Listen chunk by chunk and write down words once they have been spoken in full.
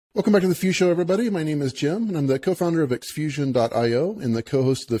Welcome back to The Fuse Show, everybody. My name is Jim, and I'm the co-founder of Xfusion.io and the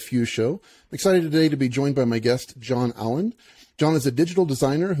co-host of The Fuse Show. I'm excited today to be joined by my guest, John Allen. John is a digital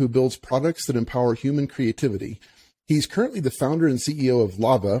designer who builds products that empower human creativity. He's currently the founder and CEO of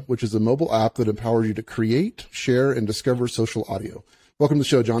Lava, which is a mobile app that empowers you to create, share, and discover social audio. Welcome to the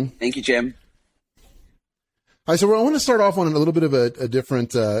show, John. Thank you, Jim. Hi, so I want to start off on a little bit of a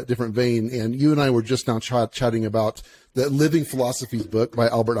different vein, and you and I were just now chatting about the Living Philosophies book by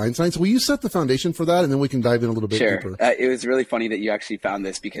Albert Einstein. So will you set the foundation for that, and then we can dive in a little bit deeper? It was really funny that you actually found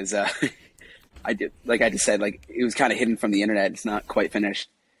this because I did, like I just said, like it was kind of hidden from the internet. It's not quite finished.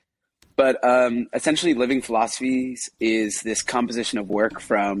 But essentially, Living Philosophies is this composition of work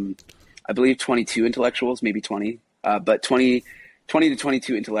from, I believe, 22 intellectuals, maybe 20, but 20 to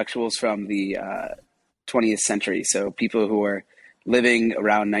 22 intellectuals from the 20th century. So people who were living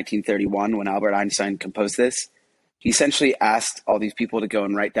around 1931 when Albert Einstein composed this. He essentially asked all these people to go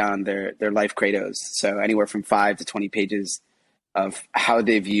and write down their life credos. So anywhere from 5 to 20 pages of how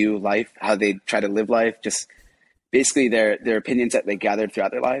they view life, how they try to live life, just basically their opinions that they gathered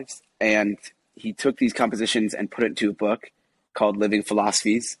throughout their lives. And he took these compositions and put it into a book called Living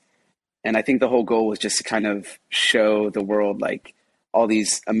Philosophies. And I think the whole goal was just to kind of show the world like all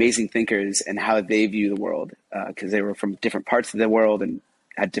these amazing thinkers and how they view the world, because they were from different parts of the world and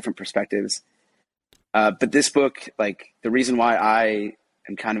had different perspectives. But this book, like the reason why I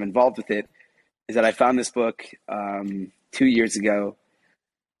am kind of involved with it is that I found this book 2 years ago,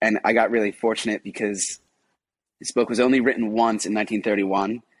 and I got really fortunate because this book was only written once in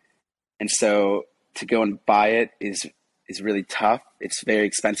 1931. And so to go and buy it is really tough. It's very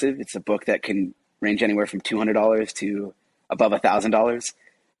expensive. It's a book that can range anywhere from $200 to above $1,000.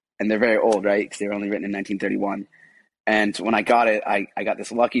 And they're very old, right? Because they were only written in 1931. And when I got it, I got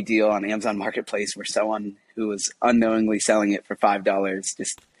this lucky deal on Amazon Marketplace where someone who was unknowingly selling it for $5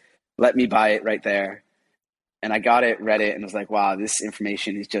 just let me buy it right there. And I got it, read it, and was like, wow, this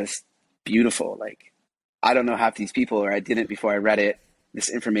information is just beautiful. Like, I don't know half these people, or I didn't before I read it. This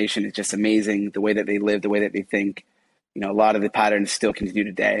information is just amazing. The way that they live, the way that they think, you know, a lot of the patterns still continue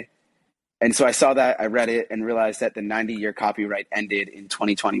today. And so I saw that, I read it, and realized that the 90-year copyright ended in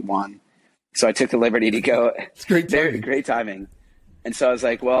 2021. So I took the liberty to go. It's great timing. Great timing. And so I was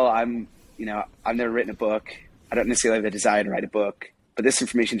like, well, I've never written a book. I don't necessarily have the desire to write a book, but this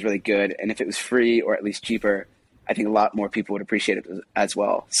information is really good. And if it was free or at least cheaper, I think a lot more people would appreciate it as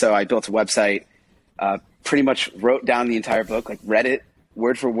well. So I built a website, pretty much wrote down the entire book, like read it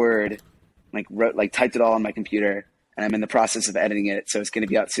word for word, typed it all on my computer, and I'm in the process of editing it. So it's going to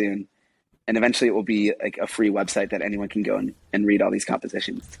be out soon. And eventually it will be like a free website that anyone can go and read all these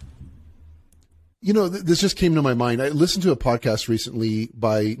compositions. You know, this just came to my mind. I listened to a podcast recently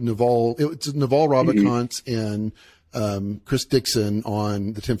by Naval Ravikant and Chris Dixon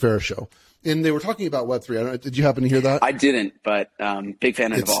on the Tim Ferriss Show. And they were talking about Web3. Did you happen to hear that? I didn't, but big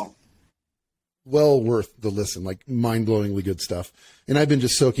fan of Naval. Well worth the listen, like mind-blowingly good stuff. And I've been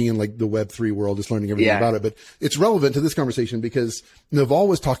just soaking in like the Web3 world, just learning everything about it. But it's relevant to this conversation because Naval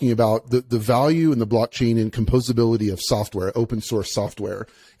was talking about the value in the blockchain and composability of software, open source software.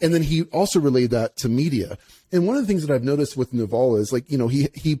 And then he also relayed that to media. And one of the things that I've noticed with Naval is like, you know,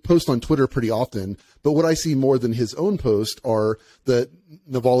 he posts on Twitter pretty often, but what I see more than his own post are the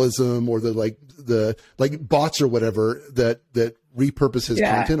Navalism or the bots or whatever that repurpose his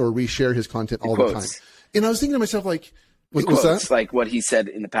content or reshare his content all the time. And I was thinking to myself, like, what's that? Like what he said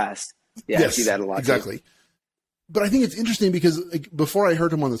in the past. Yeah, yes, I see that a lot. Exactly. Too. But I think it's interesting because like, before I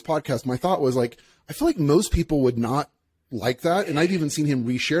heard him on this podcast, my thought was like, I feel like most people would not like that. And I've even seen him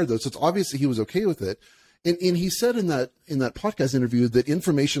reshare those. So it's obvious that he was okay with it. And he said in that podcast interview that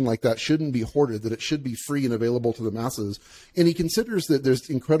information like that shouldn't be hoarded, that it should be free and available to the masses. And he considers that there's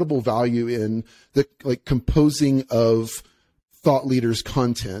incredible value in the like composing of thought leaders'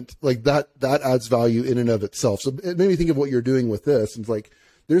 content. Like that adds value in and of itself. So it made me think of what you're doing with this. And it's like,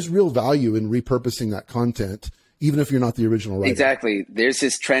 there's real value in repurposing that content, even if you're not the original writer. Exactly. There's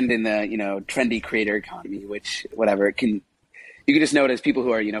this trend in the, trendy creator economy, which you can just notice people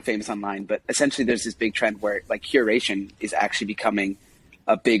who are, famous online, but essentially there's this big trend where like curation is actually becoming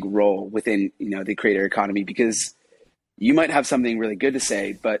a big role within, the creator economy, because you might have something really good to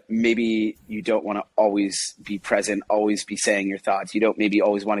say, but maybe you don't want to always be present, always be saying your thoughts. You don't maybe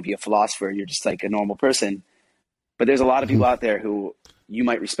always want to be a philosopher. You're just like a normal person, but there's a lot of people out there who you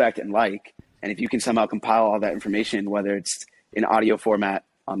might respect and like. And if you can somehow compile all that information, whether it's in audio format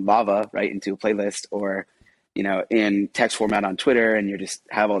on Lava, right, into a playlist, or in text format on Twitter, and you just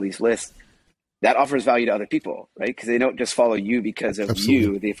have all these lists, that offers value to other people, right? Because they don't just follow you because of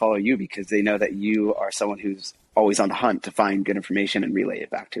you. They follow you because they know that you are someone who's always on the hunt to find good information and relay it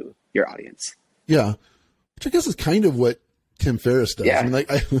back to your audience. Yeah. Which I guess is kind of what Tim Ferriss does. Yeah. I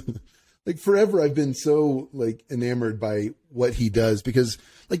mean, like forever I've been so like enamored by what he does, because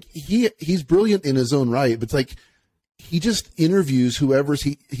like he's brilliant in his own right, but it's like he just interviews whoever's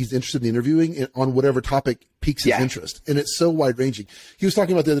he's interested in interviewing on whatever topic piques his interest. And it's so wide ranging. He was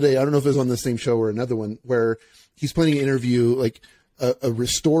talking about the other day, I don't know if it was on the same show or another one, where he's planning to interview like a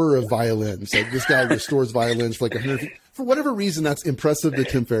restorer of violins. Like this guy restores violins for like 100, for whatever reason, that's impressive to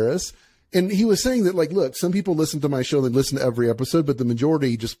Tim Ferriss. And he was saying that, like, look, some people listen to my show and listen to every episode, but the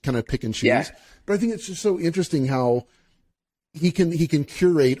majority just kind of pick and choose. Yeah. But I think it's just so interesting how he can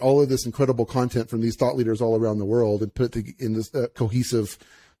curate all of this incredible content from these thought leaders all around the world and put it in this cohesive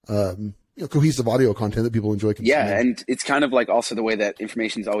audio content that people enjoy consuming. Yeah, and it's kind of like also the way that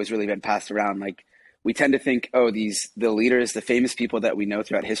information's always really been passed around. Like, we tend to think, the leaders, the famous people that we know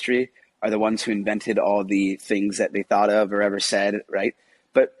throughout history are the ones who invented all the things that they thought of or ever said, right?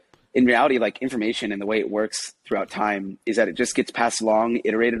 But in reality, like, information and the way it works throughout time is that it just gets passed along,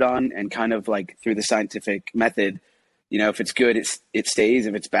 iterated on, and kind of like through the scientific method, if it's good, it stays.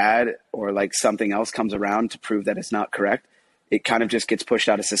 If it's bad, or like something else comes around to prove that it's not correct, it kind of just gets pushed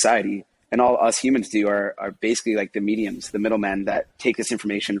out of society. And all us humans do are basically like the mediums, the middlemen that take this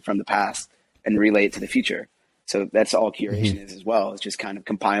information from the past and relay it to the future. So that's all curation is as well. It's just kind of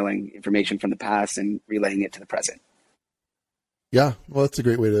compiling information from the past and relaying it to the present. Yeah, well, that's a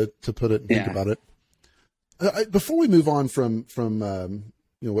great way to put it and think about it. Before we move on from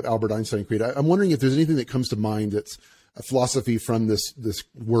what Albert Einstein created, I'm wondering if there's anything that comes to mind that's a philosophy from this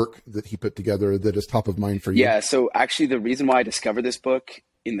work that he put together that is top of mind for you. Yeah, so actually the reason why I discovered this book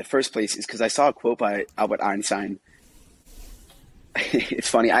in the first place is because I saw a quote by Albert Einstein. It's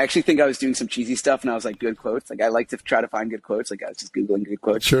funny. I actually think I was doing some cheesy stuff and I was like, good quotes. Like, I like to try to find good quotes. Like, I was just Googling good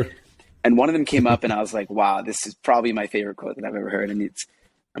quotes. Sure. And one of them came up and I was like, wow, this is probably my favorite quote that I've ever heard. And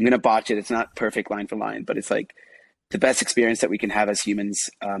I'm going to botch it. It's not perfect line for line, but it's like, the best experience that we can have as humans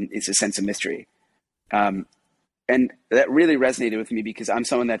is a sense of mystery. And that really resonated with me because I'm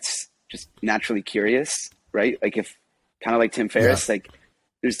someone that's just naturally curious, right? Like, if kind of like Tim Ferriss, like,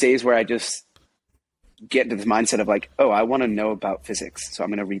 there's days where I just get into this mindset of like, I want to know about physics, so I'm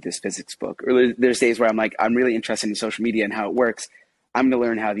going to read this physics book. Or there's days where I'm like, I'm really interested in social media and how it works. I'm going to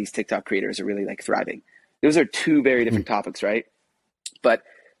learn how these TikTok creators are really like thriving. Those are two very different topics, right? But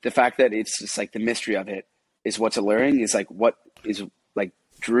the fact that it's just like the mystery of it is what's alluring, is like what is like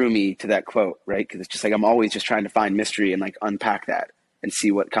drew me to that quote, right? Because it's just like I'm always just trying to find mystery and like unpack that and see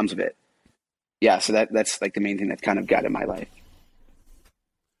what comes of it. Yeah, so that's like the main thing that's kind of guided my life.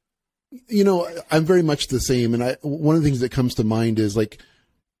 I'm very much the same. And one of the things that comes to mind is like,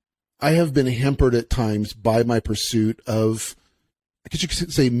 I have been hampered at times by my pursuit of, I guess you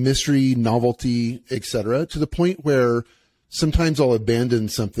could say, mystery, novelty, etc., to the point where sometimes I'll abandon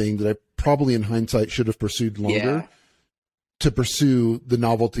something that I probably in hindsight should have pursued longer to pursue the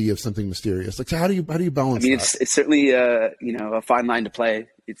novelty of something mysterious. Like, so how do you balance that? It's certainly a fine line to play.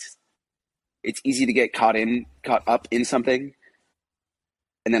 It's easy to get caught up in something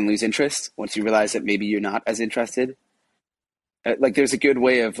and then lose interest once you realize that maybe you're not as interested. Like, there's a good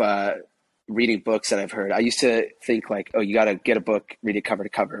way of reading books that I've heard. I used to think like, you got to get a book, read it cover to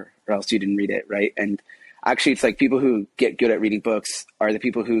cover, or else you didn't read it, right? And actually, it's like people who get good at reading books are the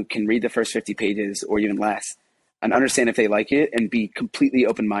people who can read the first 50 pages or even less and understand if they like it and be completely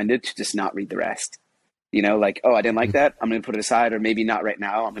open-minded to just not read the rest. Like, I didn't like that, I'm going to put it aside, or maybe not right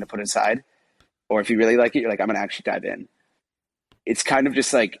now, I'm going to put it aside. Or if you really like it, you're like, I'm going to actually dive in. It's kind of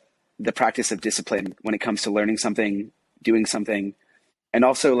just like the practice of discipline when it comes to learning something, doing something, and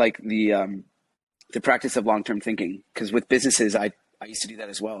also like the practice of long-term thinking. Because with businesses, I used to do that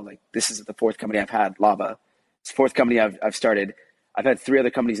as well. Like, this is the fourth company I've had, Lava. It's the fourth company I've started. I've had 3 other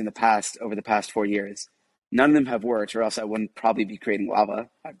companies in the past, over the past 4 years. None of them have worked, or else I wouldn't probably be creating Lava.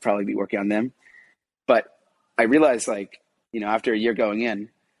 I'd probably be working on them. But I realized, like, after a year going in,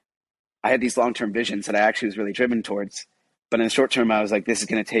 I had these long-term visions that I actually was really driven towards. But in the short term, I was like, this is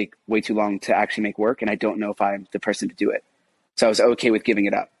going to take way too long to actually make work, and I don't know if I'm the person to do it. So I was okay with giving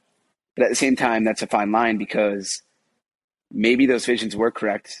it up. But at the same time, that's a fine line, because maybe those visions were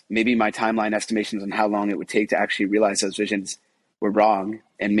correct. Maybe my timeline estimations on how long it would take to actually realize those visions were wrong,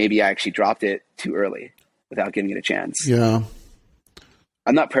 and maybe I actually dropped it too early without giving it a chance. Yeah.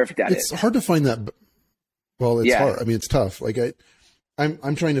 I'm not perfect at it. It's hard to find that. Well, it's hard. I mean, it's tough. Like,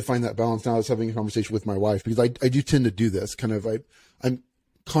 I'm trying to find that balance now. I was having a conversation with my wife, because I do tend to do this kind of, I'm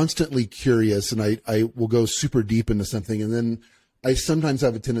constantly curious, and I will go super deep into something. And then I sometimes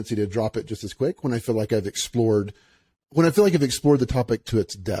have a tendency to drop it just as quick when I feel like I've explored the topic to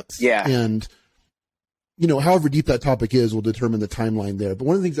its depth. Yeah. And however deep that topic is will determine the timeline there. But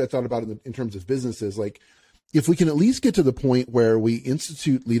one of the things I thought about in terms of business is like, if we can at least get to the point where we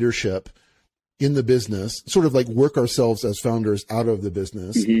institute leadership in the business, sort of like work ourselves as founders out of the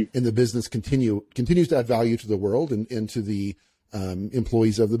business, and the business continues to add value to the world and to the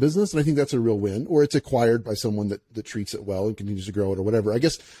employees of the business. And I think that's a real win. Or it's acquired by someone that treats it well and continues to grow it or whatever. I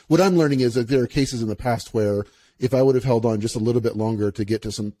guess what I'm learning is that there are cases in the past where if I would have held on just a little bit longer to get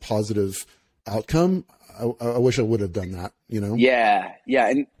to some positive outcome, I wish I would have done that,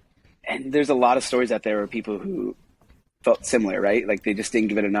 Yeah. And there's a lot of stories out there where people who felt similar, right? Like they just didn't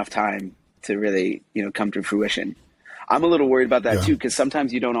give it enough time to really, come to fruition. I'm a little worried about that too, because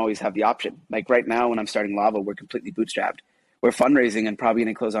sometimes you don't always have the option. Like right now when I'm starting Lava, we're completely bootstrapped. We're fundraising and probably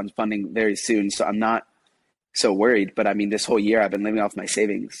going to close on funding very soon. So I'm not so worried, but I mean, this whole year I've been living off my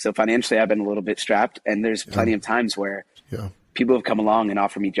savings. So financially I've been a little bit strapped, and there's plenty of times where people have come along and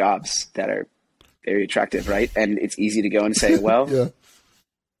offered me jobs that are very attractive. Right. And it's easy to go and say, well,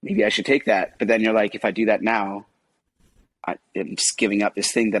 maybe I should take that. But then you're like, if I do that now, I'm just giving up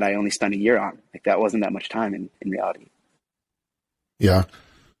this thing that I only spent a year on. Like that wasn't that much time in reality. Yeah.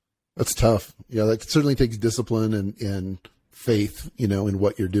 That's tough. Yeah. That certainly takes discipline and faith, in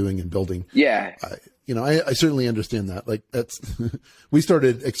what you're doing and building. Yeah. I certainly understand that. Like that's, we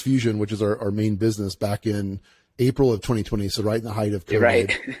started Xfusion, which is our main business, back in April of 2020. So right in the height of COVID.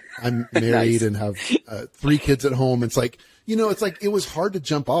 Right. I'm married and have 3 kids at home. It's like, it was hard to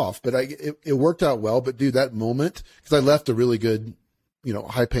jump off, but it worked out well. But dude, that moment, because I left a really good,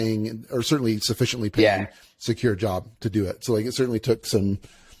 high paying or certainly sufficiently paying secure job to do it. So like it certainly took some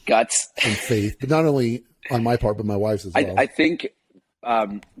guts and faith, but not only on my part, but my wife's as well. I think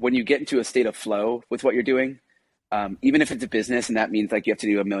when you get into a state of flow with what you're doing, even if it's a business and that means like you have to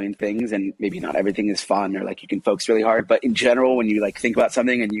do a million things and maybe not everything is fun or like you can focus really hard, but in general, when you like think about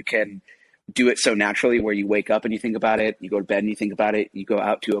something and you can do it so naturally where you wake up and you think about it, you go to bed and you think about it, you go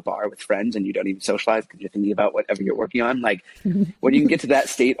out to a bar with friends and you don't even socialize because you're thinking about whatever you're working on. Like when you can get to that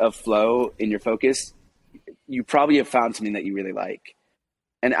state of flow in your focus, you probably have found something that you really like.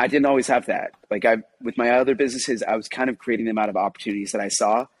 And I didn't always have that. Like with my other businesses, I was kind of creating them out of opportunities that I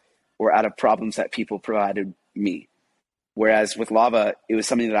saw or out of problems that people provided me. Whereas with Lava, it was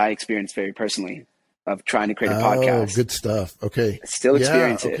something that I experienced very personally of trying to create a podcast. Oh, good stuff. Okay. I still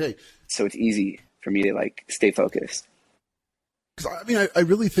experience it. So it's easy for me to like stay focused. I mean, I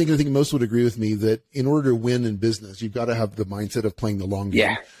really think, I think most would agree with me that in order to win in business, you've got to have the mindset of playing the long game.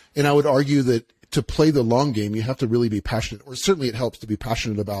 Yeah. And I would argue that to play the long game, you have to really be passionate, or certainly it helps to be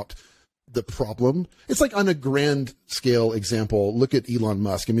passionate about the problem. It's like on a grand scale example, look at Elon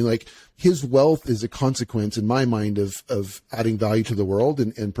Musk. I mean, like his wealth is a consequence in my mind of adding value to the world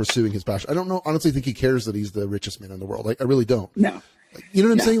and pursuing his passion. I don't know, honestly think he cares that he's the richest man in the world. Like, I really don't. No. You know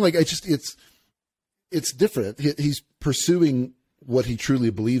what I'm saying? Like, it's different. He's pursuing what he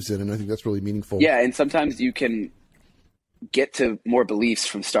truly believes in. And I think that's really meaningful. Yeah. And sometimes you can get to more beliefs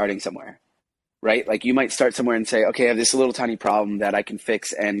from starting somewhere, right? Like you might start somewhere and say, okay, I have this little tiny problem that I can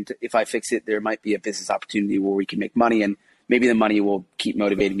fix. And if I fix it, there might be a business opportunity where we can make money and maybe the money will keep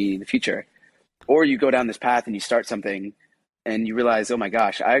motivating me in the future. Or you go down this path and you start something and you realize, oh my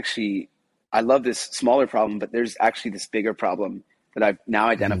gosh, I love this smaller problem, but there's actually this bigger problem that I've now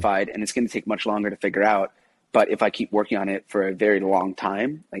identified and it's going to take much longer to figure out. But if I keep working on it for a very long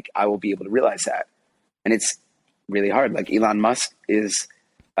time, like I will be able to realize that. And it's really hard. Like Elon Musk is,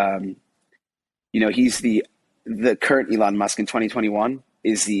 he's the current Elon Musk in 2021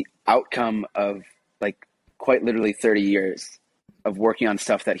 is the outcome of like quite literally 30 years of working on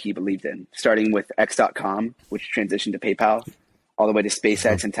stuff that he believed in, starting with X.com, which transitioned to PayPal, all the way to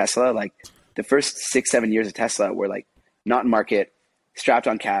SpaceX and Tesla. Like the first 6-7 years of Tesla were like not in market, strapped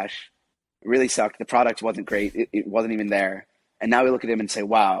on cash, really sucked. The product wasn't great. It wasn't even there. And now we look at him and say,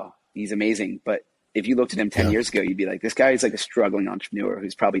 wow, he's amazing. But if you looked at him 10 years ago, you'd be like, this guy is like a struggling entrepreneur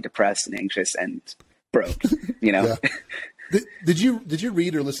who's probably depressed and anxious and broke, Yeah. Did you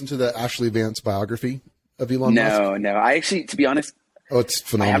read or listen to the Ashley Vance biography of Elon Musk? No. I actually, to be honest, it's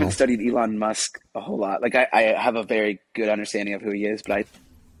phenomenal. I haven't studied Elon Musk a whole lot. Like I have a very good understanding of who he is, but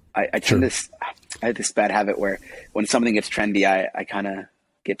I tend to, I have this bad habit where when something gets trendy, I kind of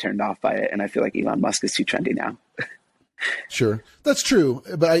get turned off by it. And I feel like Elon Musk is too trendy now. Sure. That's true.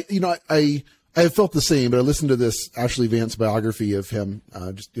 But I have felt the same, but I listened to this Ashley Vance biography of him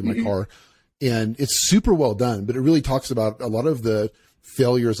just in my car, and it's super well done, but it really talks about a lot of the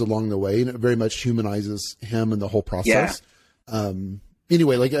failures along the way, and it very much humanizes him and the whole process. Yeah.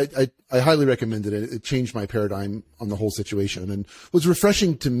 Anyway, like I highly recommend it. It changed my paradigm on the whole situation, and was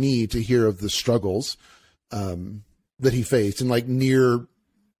refreshing to me to hear of the struggles that he faced and like near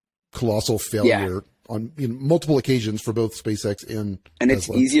colossal failure on multiple occasions for both SpaceX and Tesla. It's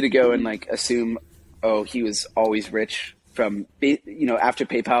easy to go and like assume, oh, he was always rich from, after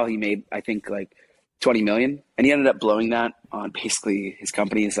PayPal, he made, I think, like 20 million, and he ended up blowing that on basically his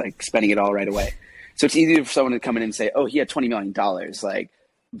company is like spending it all right away. So it's easy for someone to come in and say, oh, he had $20 million, like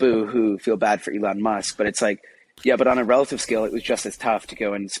boo hoo, feel bad for Elon Musk. But it's like, yeah, but on a relative scale, it was just as tough to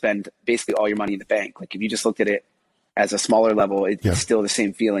go and spend basically all your money in the bank. Like if you just looked at it as a smaller level, it's still the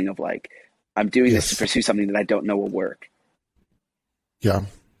same feeling of like, I'm doing this to pursue something that I don't know will work. Yeah,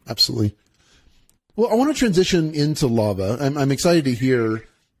 absolutely. Well, I want to transition into Lava. I'm excited to hear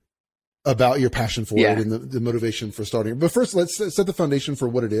about your passion for it and the motivation for starting it. But first, let's set the foundation for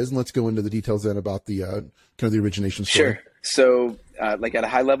what it is, and let's go into the details then about the kind of the origination story. Sure. So, like at a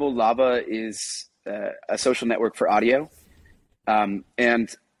high level, Lava is a social network for audio. And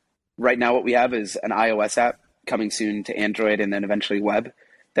right now what we have is an iOS app coming soon to Android and then eventually web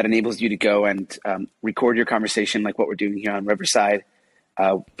that enables you to go and record your conversation like what we're doing here on Riverside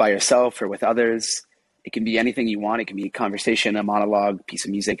by yourself or with others. It can be anything you want. It can be a conversation, a monologue, piece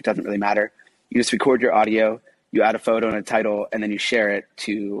of music. It doesn't really matter. You just record your audio, you add a photo and a title, and then you share it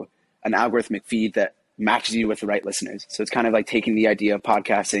to an algorithmic feed that matches you with the right listeners. So it's kind of like taking the idea of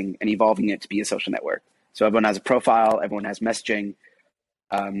podcasting and evolving it to be a social network. So everyone has a profile, everyone has messaging,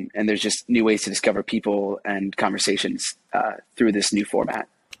 and there's just new ways to discover people and conversations through this new format.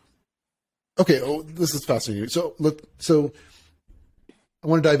 Okay, this is fascinating. So I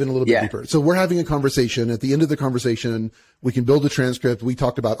want to dive in a little bit deeper. So we're having a conversation. At the end of the conversation, we can build a transcript. We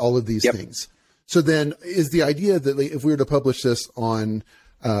talked about all of these things. So then is the idea that if we were to publish this on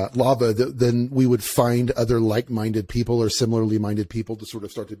Lava, then we would find other like-minded people or similarly minded people to sort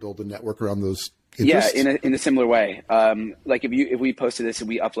of start to build a network around those interests? Yeah, in a similar way. Like if we posted this and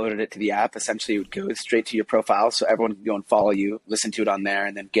we uploaded it to the app, essentially it would go straight to your profile. So everyone can go and follow you, listen to it on there,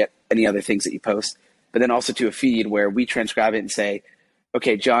 and then get any other things that you post. But then also to a feed where we transcribe it and say,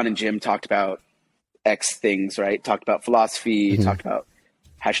 okay, John and Jim talked about X things, right? Talked about philosophy, talked about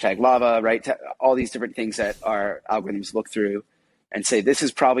 #Lava, right? All these different things that our algorithms look through and say, this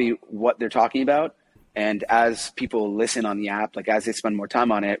is probably what they're talking about. And as people listen on the app, like as they spend more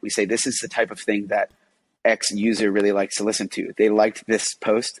time on it, we say, this is the type of thing that X user really likes to listen to. They liked this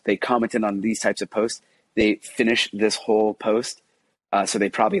post. They commented on these types of posts. They finished this whole post. So they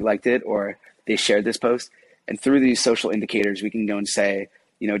probably liked it, or they shared this post. And through these social indicators, we can go and say,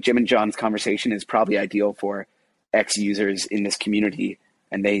 Jim and John's conversation is probably ideal for X users in this community.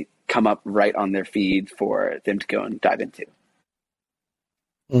 And they come up right on their feed for them to go and dive into.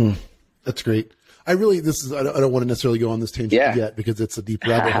 That's great. I don't want to necessarily go on this tangent yet because it's a deep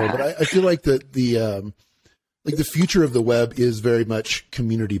rabbit hole, but I feel like the future of the web is very much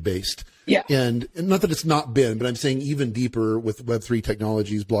community based. Yeah. And not that it's not been, but I'm saying even deeper with Web3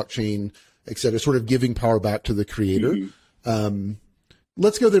 technologies, blockchain, et cetera, sort of giving power back to the creator. Mm-hmm.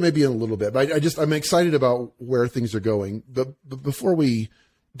 Let's go there maybe in a little bit, but I'm excited about where things are going. But before we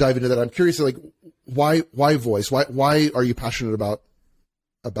dive into that, I'm curious, like, why voice? Why are you passionate about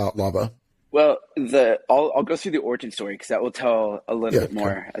Lava? Well, I'll go through the origin story because that will tell a little bit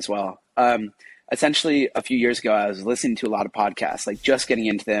more as well. Essentially, a few years ago, I was listening to a lot of podcasts, like just getting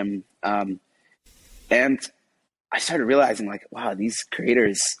into them. And I started realizing, like, wow, these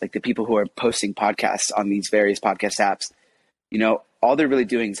creators, like the people who are posting podcasts on these various podcast apps, all they're really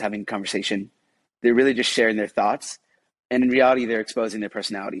doing is having a conversation. They're really just sharing their thoughts. And in reality, they're exposing their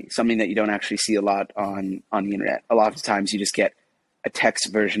personality, something that you don't actually see a lot on the internet. A lot of times you just get a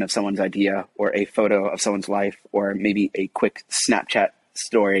text version of someone's idea or a photo of someone's life or maybe a quick Snapchat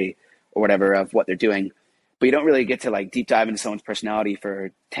story or whatever of what they're doing. But you don't really get to like deep dive into someone's personality for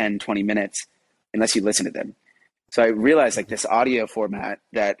 10, 20 minutes unless you listen to them. So I realized like this audio format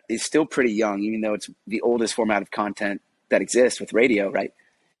that is still pretty young, even though it's the oldest format of content that exists with radio, right?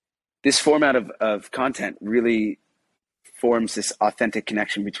 This format of content really forms this authentic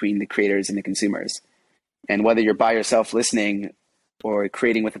connection between the creators and the consumers. And whether you're by yourself listening or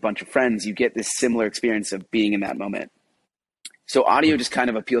creating with a bunch of friends, you get this similar experience of being in that moment. So audio just kind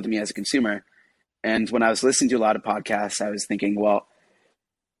of appealed to me as a consumer. And when I was listening to a lot of podcasts, I was thinking, well,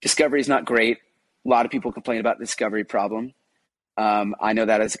 discovery is not great. A lot of people complain about the discovery problem. I know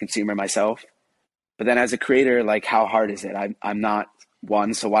that as a consumer myself. But then as a creator, like, how hard is it? I'm not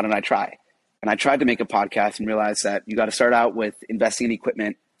one, so why don't I try? And I tried to make a podcast and realized that you got to start out with investing in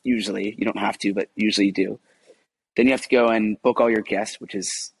equipment. Usually, you don't have to, but usually you do. Then you have to go and book all your guests, which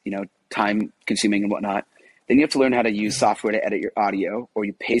is, time consuming and whatnot. Then you have to learn how to use software to edit your audio, or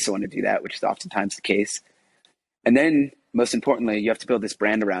you pay someone to do that, which is oftentimes the case. And then most importantly, you have to build this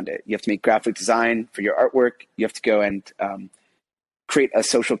brand around it. You have to make graphic design for your artwork. You have to go and create a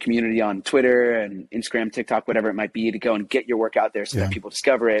social community on Twitter and Instagram, TikTok, whatever it might be, to go and get your work out there so that people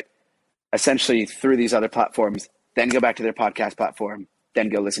discover it essentially through these other platforms, then go back to their podcast platform, then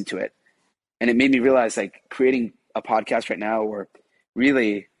go listen to it. And it made me realize like creating a podcast right now, or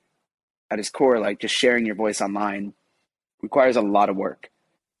really at its core, like just sharing your voice online, requires a lot of work.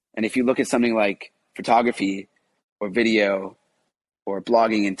 And if you look at something like photography or video or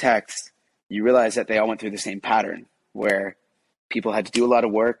blogging and text, you realize that they all went through the same pattern where people had to do a lot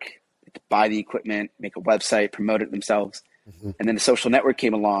of work, to buy the equipment, make a website, promote it themselves. And then the social network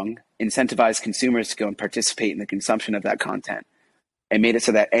came along, incentivized consumers to go and participate in the consumption of that content, and made it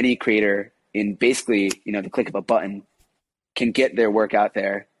so that any creator in basically, the click of a button can get their work out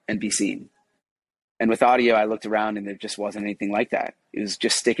there and be seen. And with audio, I looked around and there just wasn't anything like that. It was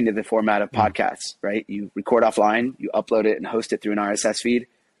just sticking to the format of podcasts, right? You record offline, you upload it and host it through an RSS feed,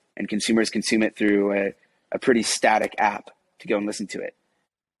 and consumers consume it through a pretty static app to go and listen to it.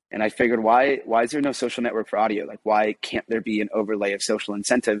 And I figured, why is there no social network for audio? Like, why can't there be an overlay of social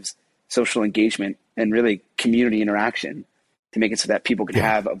incentives, social engagement, and really community interaction to make it so that people can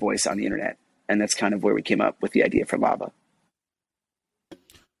have a voice on the internet? And that's kind of where we came up with the idea for Lava.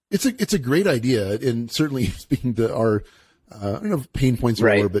 It's a great idea, and certainly speaking to our I don't know if pain points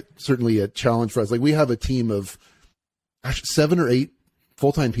or more, but certainly a challenge for us. Like, we have a team of 7 or 8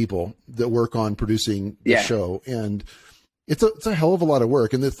 full-time people that work on producing the show, and it's a hell of a lot of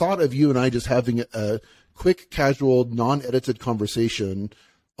work. And the thought of you and I just having a quick, casual, non-edited conversation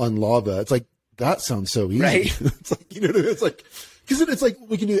on Lava, it's like, that sounds so easy. Right. It's like, it's like, because it's like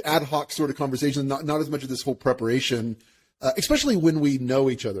we can do ad hoc sort of conversations, not as much of this whole preparation, especially when we know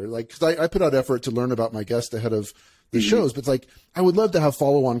each other. Like, because I put out effort to learn about my guest ahead of the shows, but it's like, I would love to have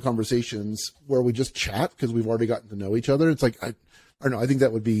follow-on conversations where we just chat because we've already gotten to know each other. It's like, I don't know, I think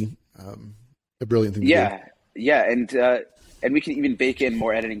that would be a brilliant thing to do. Yeah, and we can even bake in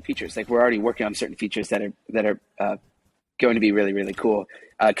more editing features. Like, we're already working on certain features that are going to be really, really cool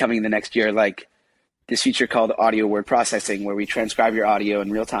coming in the next year. Like this feature called audio word processing, where we transcribe your audio in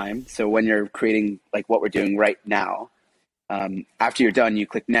real time. So when you're creating like what we're doing right now, after you're done, you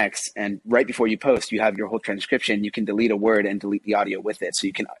click next, and right before you post, you have your whole transcription. You can delete a word and delete the audio with it, so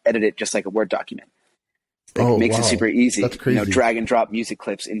you can edit it just like a Word document. It makes it super easy. That's crazy. Drag and drop music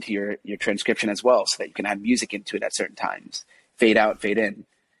clips into your transcription as well, so that you can add music into it at certain times, fade out, fade in,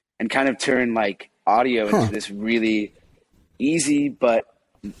 and kind of turn like audio into this really easy but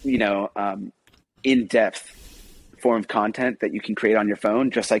in-depth form of content that you can create on your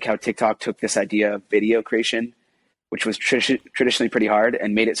phone, just like how TikTok took this idea of video creation, which was traditionally pretty hard,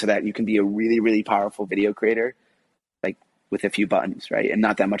 and made it so that you can be a really, really powerful video creator, like with a few buttons, right? And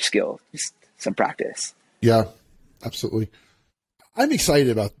not that much skill, just some practice. Yeah, absolutely. I'm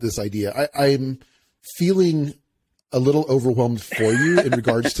excited about this idea. I'm feeling a little overwhelmed for you in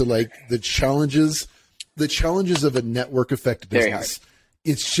regards to like the challenges of a network effect business.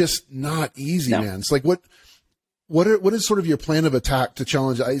 It's just not easy, man. It's like, what is sort of your plan of attack to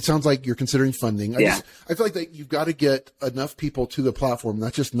challenge? It sounds like you're considering funding. I feel like that you've got to get enough people to the platform.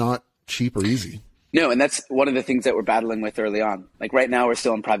 That's just not cheap or easy. No, and that's one of the things that we're battling with early on. Like right now, we're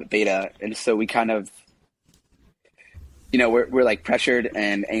still in private beta, and so we kind of, we're like pressured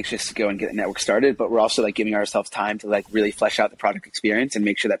and anxious to go and get the network started, but we're also like giving ourselves time to like really flesh out the product experience and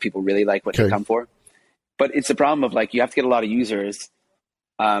make sure that people really like what they come for. But it's a problem of like, you have to get a lot of users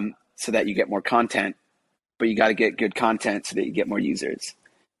so that you get more content, but you got to get good content so that you get more users.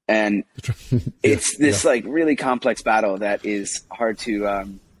 And it's this like really complex battle that is hard to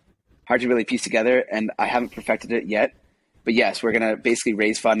really piece together. And I haven't perfected it yet, but yes, we're going to basically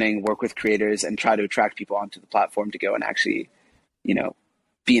raise funding, work with creators, and try to attract people onto the platform to go and actually,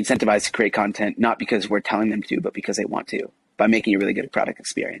 be incentivized to create content, not because we're telling them to, but because they want to, by making a really good product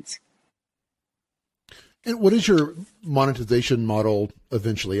experience. And what is your monetization model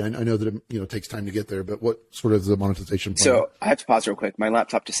eventually? I know that it takes time to get there, but what sort of the monetization plan? So I have to pause real quick. My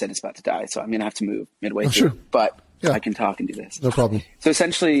laptop just said it's about to die, so I'm going to have to move midway through. Sure. But I can talk and do this. No problem. So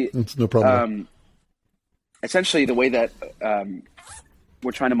essentially, it's no problem. Essentially, the way that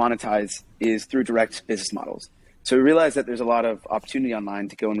we're trying to monetize is through direct business models. So we realize that there's a lot of opportunity online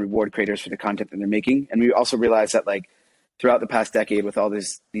to go and reward creators for the content that they're making, and we also realize that like throughout the past decade, with all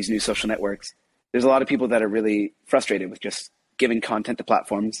these new social networks, there's a lot of people that are really frustrated with just giving content to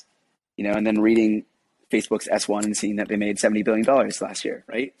platforms, and then reading Facebook's S1 and seeing that they made $70 billion last year,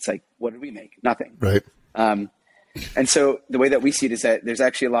 right? It's like, what did we make? Nothing. Right. And so the way that we see it is that there's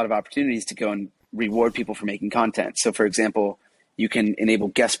actually a lot of opportunities to go and reward people for making content. So for example, you can enable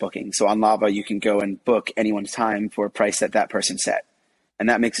guest booking. So on Lava, you can go and book anyone's time for a price that person set. And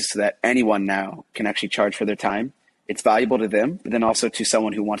that makes it so that anyone now can actually charge for their time it's valuable to them, but then also to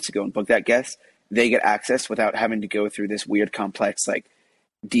someone who wants to go and book that guest, they get access without having to go through this weird, complex, like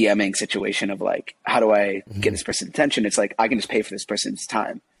DMing situation of like, how do I get this person's attention? It's like, I can just pay for this person's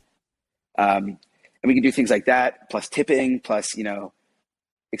time. And we can do things like that, plus tipping, plus, you know,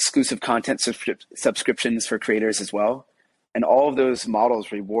 exclusive content subscriptions for creators as well. And all of those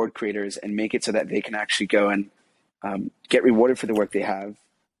models reward creators and make it so that they can actually go and get rewarded for the work they have,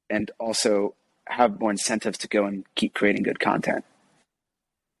 and also have more incentives to go and keep creating good content.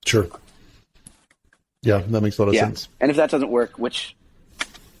 Sure. Yeah, that makes a lot of sense. And if that doesn't work, which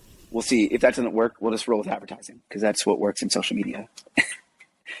we'll see, if that doesn't work, we'll just roll with advertising, because that's what works in social media.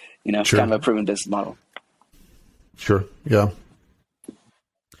 You know, sure. Kind of a proven business model. Sure. Yeah.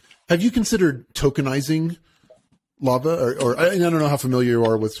 Have you considered tokenizing Lava? Or I don't know how familiar you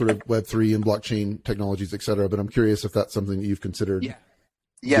are with sort of Web3 and blockchain technologies, et cetera, but I'm curious if that's something that you've considered. Yeah.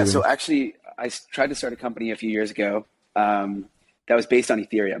 Doing. So actually, I tried to start a company a few years ago that was based on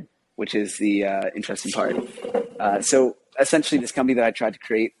Ethereum, which is the interesting part. So essentially, this company that I tried to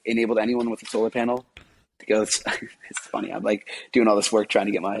create enabled anyone with a solar panel to go. It's funny. I'm like doing all this work trying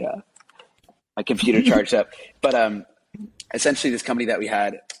to get my my computer charged up. But essentially, this company that we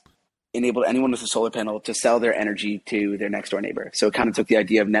had enabled anyone with a solar panel to sell their energy to their next door neighbor. So it kind of took the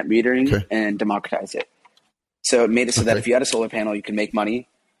idea of net metering and democratized it. So it made it so that if you had a solar panel, you can make money.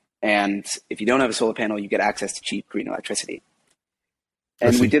 And if you don't have a solar panel, you get access to cheap green electricity.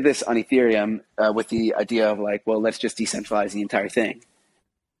 And we did this on Ethereum with the idea of like, well, let's just decentralize the entire thing.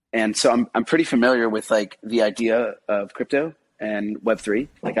 And so I'm pretty familiar with like the idea of crypto and Web3.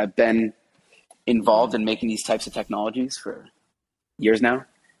 Like I've been involved in making these types of technologies for years now.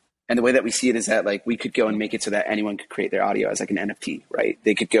 And the way that we see it is that like we could go and make it so that anyone could create their audio as like an NFT, right?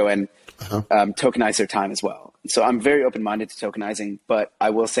 They could go and tokenize their time as well. So I'm very open-minded to tokenizing, but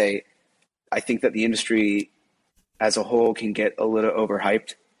I will say, I think that the industry as a whole can get a little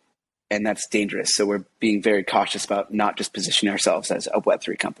overhyped, and that's dangerous. So we're being very cautious about not just positioning ourselves as a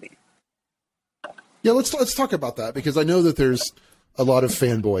Web3 company. Yeah, let's talk about that, because I know that there's a lot of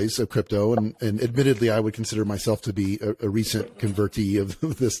fanboys of crypto, and admittedly, I would consider myself to be a recent convertee of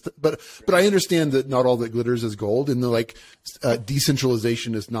this. But I understand that not all that glitters is gold, and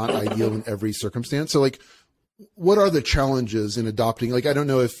decentralization is not ideal in every circumstance. So, like, what are the challenges in adopting? Like, I don't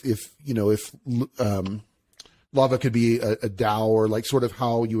know if Lava could be a DAO, or like sort of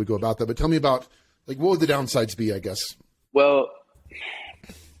how you would go about that. But tell me about like what would the downsides be? I guess. Well,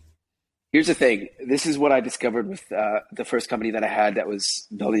 here's the thing. This is what I discovered with the first company that I had that was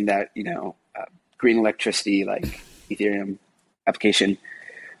building that, green electricity, like Ethereum application.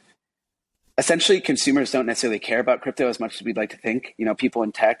 Essentially, consumers don't necessarily care about crypto as much as we'd like to think. You know, people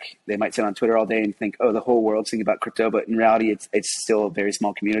in tech, they might sit on Twitter all day and think, oh, the whole world's thinking about crypto. But in reality, it's still a very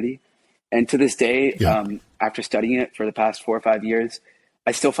small community. And to this day, after studying it for the past 4 or 5 years,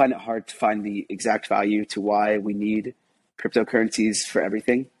 I still find it hard to find the exact value to why we need cryptocurrencies for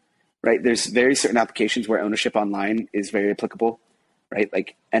everything. Right. There's very certain applications where ownership online is very applicable, right?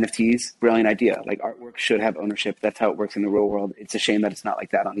 Like NFTs, brilliant idea. Like artwork should have ownership. That's how it works in the real world. It's a shame that it's not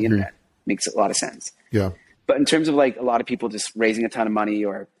like that on the internet. Makes a lot of sense. Yeah. But in terms of like a lot of people just raising a ton of money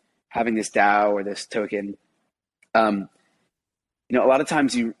or having this DAO or this token, a lot of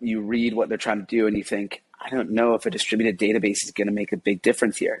times you read what they're trying to do and you think, I don't know if a distributed database is going to make a big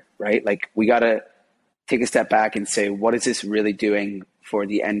difference here, right? Like we got to take a step back and say, what is this really doing for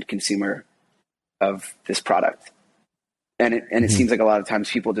the end consumer of this product? And it seems like a lot of times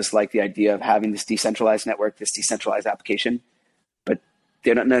people just like the idea of having this decentralized network, this decentralized application, but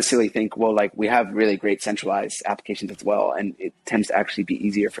they don't necessarily think, well, like we have really great centralized applications as well. And it tends to actually be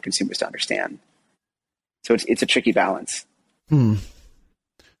easier for consumers to understand. So it's a tricky balance. Yeah.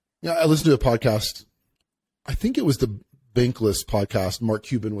 I listened to a podcast. I think it was the Bankless podcast. Mark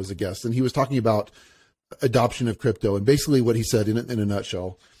Cuban was a guest, and he was talking about adoption of crypto. And basically what he said in a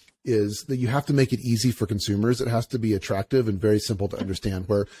nutshell is that you have to make it easy for consumers. It has to be attractive and very simple to understand,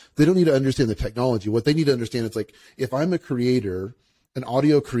 where they don't need to understand the technology. What they need to understand is like, if I'm a creator, an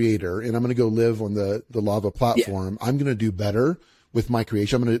audio creator, and I'm going to go live on the Lava platform, I'm going to do better with my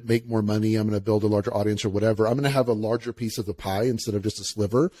creation. I'm going to make more money. I'm going to build a larger audience or whatever. I'm going to have a larger piece of the pie instead of just a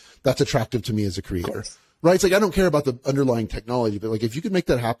sliver. That's attractive to me as a creator, right? It's like, I don't care about the underlying technology, but like, if you could make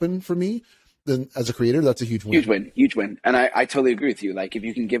that happen for me, then as a creator, that's a huge win. Huge win. And I totally agree with you. Like if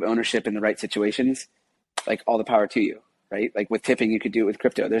you can give ownership in the right situations, like all the power to you, right? Like with tipping, you could do it with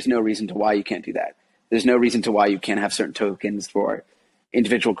crypto. There's no reason to why you can't do that. There's no reason to why you can't have certain tokens for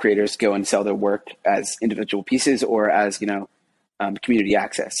individual creators to go and sell their work as individual pieces or as, community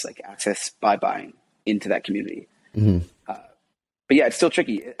access, like access by buying into that community. But yeah, it's still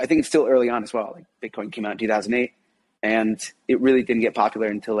tricky. I think it's still early on as well. Like Bitcoin came out in 2008. and it really didn't get popular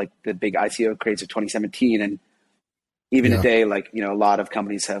until like the big ICO craze of 2017. And even today, like, you know, a lot of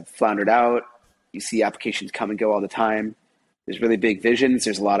companies have floundered out. You see applications come and go all the time. There's really big visions.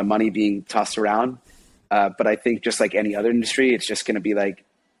 There's a lot of money being tossed around. But I think just like any other industry, it's just going to be like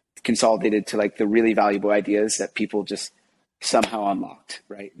consolidated to like the really valuable ideas that people just somehow unlocked,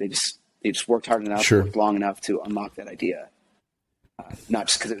 right? They just worked hard enough, worked long enough to unlock that idea. Not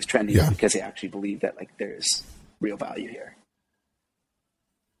just because it was trendy, but because they actually believe that like there's real value here.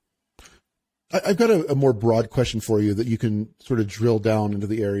 I've got a more broad question for you that you can sort of drill down into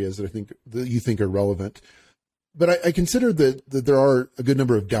the areas that you think are relevant. But I consider that there are a good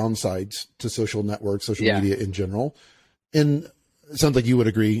number of downsides to social networks, social media in general. And it sounds like you would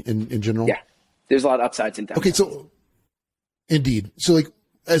agree in general. Yeah. There's a lot of upsides and downsides. Okay. So indeed. So like,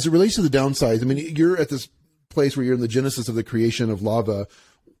 as it relates to the downsides, I mean, you're at this place where you're in the genesis of the creation of Lava.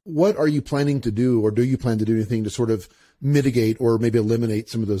 What are you planning to do, or do you plan to do anything to sort of mitigate or maybe eliminate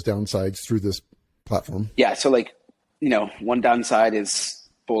some of those downsides through this platform? Yeah. So like, you know, one downside is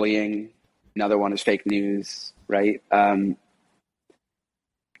bullying. Another one is fake news, right?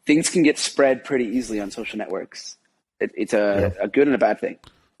 Things can get spread pretty easily on social networks. It's a good and a bad thing.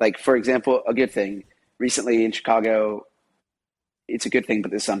 Like, for example, a good thing recently in Chicago, it's a good thing,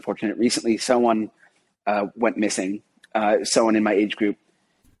 but this is unfortunate. Recently, someone went missing, someone in my age group.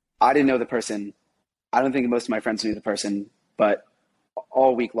 I didn't know the person. I don't think most of my friends knew the person, but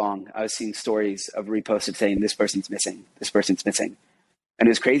all week long, I was seeing stories of reposted saying, this person's missing, this person's missing. And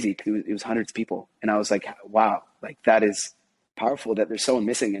it was crazy because it was hundreds of people. And I was like, wow, like that is powerful that there's someone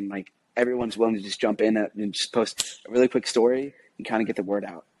missing. And like everyone's willing to just jump in and just post a really quick story and kind of get the word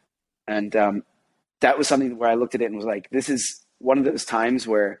out. And that was something where I looked at it and was like, this is one of those times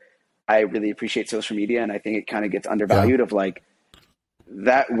where I really appreciate social media. And I think it kind of gets undervalued of like,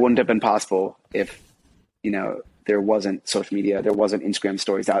 that wouldn't have been possible if, you know, there wasn't social media, there wasn't Instagram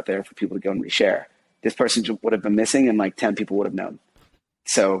stories out there for people to go and reshare. This person would have been missing and like 10 people would have known.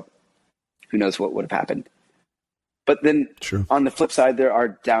 So who knows what would have happened. But then on the flip side, there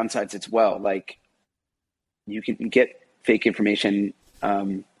are downsides as well. Like you can get fake information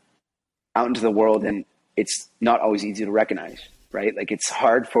out into the world, and it's not always easy to recognize, right? Like it's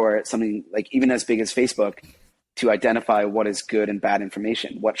hard for something like even as big as Facebook to identify what is good and bad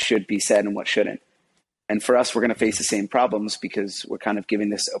information, what should be said and what shouldn't. And for us, we're going to face the same problems because we're kind of giving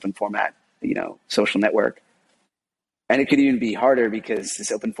this open format, you know, social network. And it could even be harder because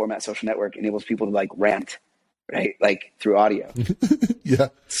this open format social network enables people to like rant, right? Like through audio. So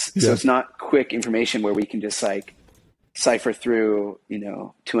it's not quick information where we can just like cipher through, you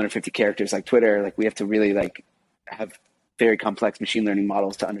know, 250 characters like Twitter. Like we have to really like have very complex machine learning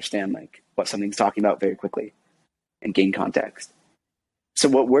models to understand like what something's talking about very quickly and gain context. So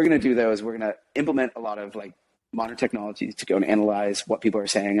what we're going to do though is we're going to implement a lot of like modern technologies to go and analyze what people are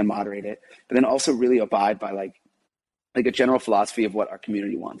saying and moderate it, but then also really abide by like a general philosophy of what our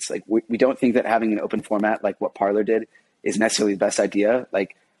community wants. Like we don't think that having an open format like what Parler did is necessarily the best idea.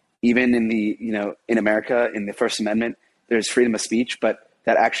 Like even in the, you know, in America, in the First Amendment, there's freedom of speech, but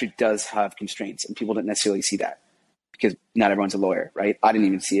that actually does have constraints, and people didn't necessarily see that because not everyone's a lawyer, right? I didn't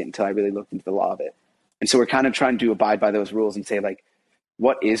even see it until I really looked into the law of it. And so we're kind of trying to abide by those rules and say like,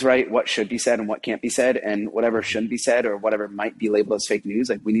 what is right, what should be said and what can't be said, and whatever shouldn't be said or whatever might be labeled as fake news.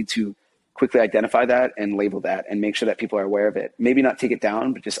 Like we need to quickly identify that and label that and make sure that people are aware of it. Maybe not take it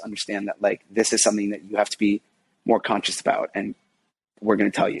down, but just understand that like, this is something that you have to be more conscious about, and we're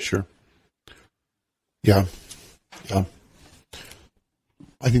going to tell you. Sure. Yeah.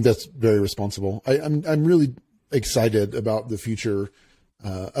 I think that's very responsible. I'm really excited about the future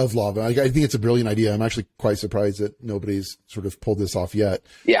of Lava. I think it's a brilliant idea. I'm actually quite surprised that nobody's sort of pulled this off yet.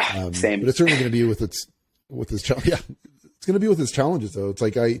 Yeah, same. But it's certainly going to be with its it's going to be with its challenges though. It's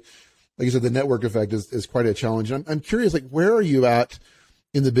like I said, the network effect is quite a challenge. And I'm curious, like, where are you at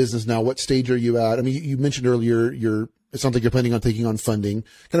in the business now? What stage are you at? I mean, you mentioned earlier it sounds like you're planning on taking on funding.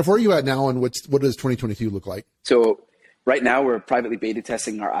 Kind of where are you at now, and what does 2022 look like? So right now we're privately beta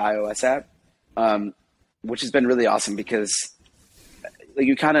testing our iOS app, which has been really awesome because like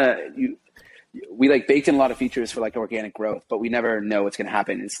we like baked in a lot of features for like organic growth, but we never know what's going to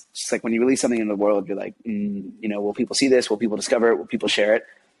happen. It's just like when you release something in the world, you're like, you know, will people see this? Will people discover it? Will people share it?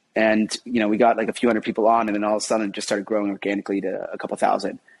 And, you know, we got like a few hundred people on, and then all of a sudden it just started growing organically to a couple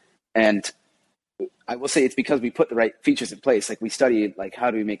thousand. And I will say it's because we put the right features in place. Like we studied, like,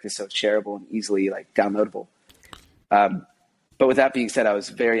 how do we make this so shareable and easily like downloadable? But with that being said, I was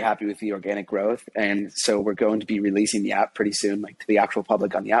very happy with the organic growth. And so we're going to be releasing the app pretty soon, like to the actual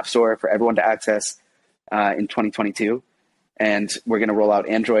public on the App Store for everyone to access in 2022. And we're going to roll out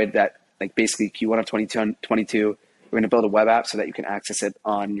Android that like basically Q1 of 2022. We're going to build a web app so that you can access it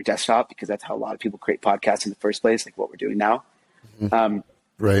on your desktop, because that's how a lot of people create podcasts in the first place, like what we're doing now.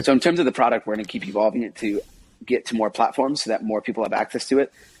 Right. So in terms of the product, we're going to keep evolving it to get to more platforms so that more people have access to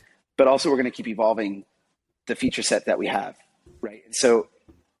it. But also we're going to keep evolving the feature set that we have, right? So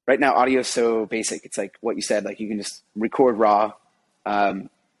right now, audio is so basic. It's like what you said, like you can just record raw, and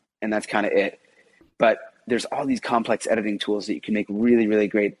that's kind of it. But there's all these complex editing tools that you can make really, really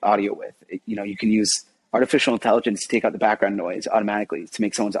great audio with. You can use artificial intelligence to take out the background noise automatically to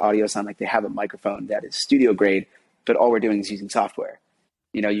make someone's audio sound like they have a microphone that is studio grade, but all we're doing is using software.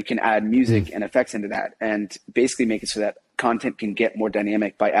 You can add music and effects into that and basically make it so that content can get more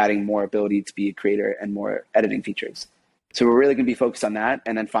dynamic by adding more ability to be a creator and more editing features. So we're really going to be focused on that.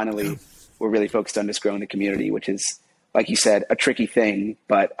 And then finally, we're really focused on just growing the community, which is, like you said, a tricky thing.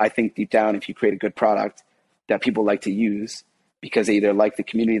 But I think deep down, if you create a good product that people like to use because they either like the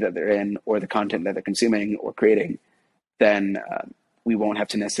community that they're in or the content that they're consuming or creating, then we won't have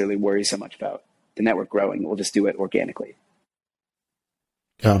to necessarily worry so much about the network growing. We'll just do it organically.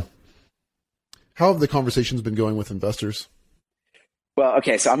 Yeah. How have the conversations been going with investors? Well,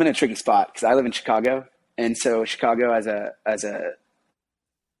 okay, so I'm in a tricky spot because I live in Chicago. And so Chicago as a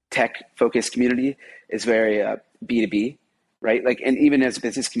tech-focused community is very B2B, right? Like, and even as a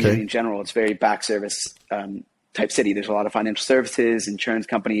business community in general, it's very back service type city. There's a lot of financial services, insurance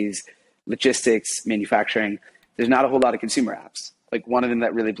companies, logistics, manufacturing. There's not a whole lot of consumer apps. Like one of them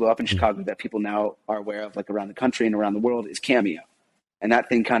that really blew up in Chicago that people now are aware of, like around the country and around the world, is Cameo. And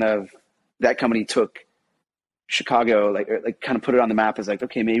that company took Chicago, like kind of put it on the map as like,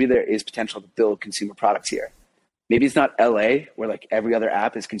 okay, maybe there is potential to build consumer products here. Maybe it's not LA where like every other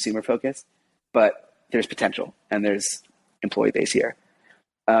app is consumer focused, but there's potential and there's employee base here.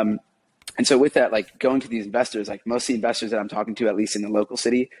 And so with that, like going to these investors, like most of the investors that I'm talking to, at least in the local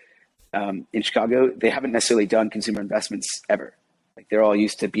city in Chicago, they haven't necessarily done consumer investments ever. Like they're all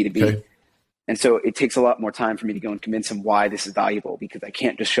used to B2B. Okay. And so it takes a lot more time for me to go and convince them why this is valuable, because I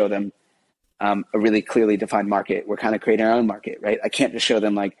can't just show them a really clearly defined market. We're kind of creating our own market, right? I can't just show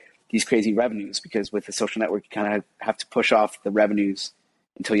them like these crazy revenues, because with the social network, you kind of have to push off the revenues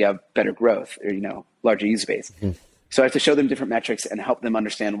until you have better growth or, larger user base. Mm-hmm. So I have to show them different metrics and help them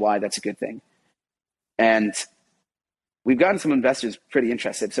understand why that's a good thing. And we've gotten some investors pretty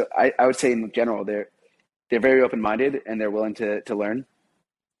interested. So I would say in general, they're very open-minded and they're willing to learn.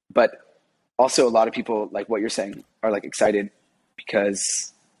 But also a lot of people, like what you're saying, are like excited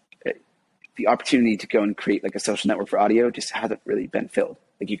because the opportunity to go and create like a social network for audio just hasn't really been filled.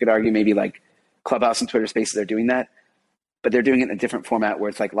 Like you could argue maybe like Clubhouse and Twitter Spaces are doing that, but they're doing it in a different format where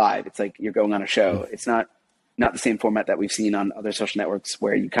it's like live. It's like you're going on a show. It's not the same format that we've seen on other social networks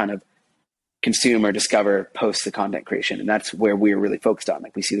where you kind of consume or discover post the content creation. And that's where we're really focused on.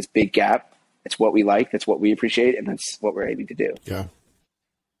 Like we see this big gap. It's what we like. That's what we appreciate. And that's what we're aiming to do. Yeah.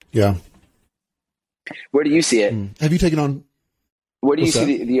 Yeah. Where do you see it? Have you taken on? Where do you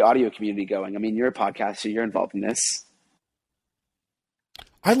see the audio community going? I mean, you're a podcaster, you're involved in this.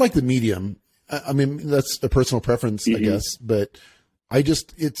 I like the medium. I mean, that's a personal preference, I guess, but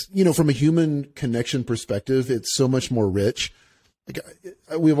it's, from a human connection perspective, it's so much more rich. Like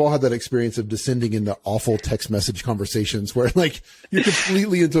we've all had that experience of descending into awful text message conversations where like you're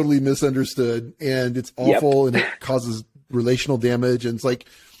completely and totally misunderstood and it's awful and it causes relational damage. And it's like,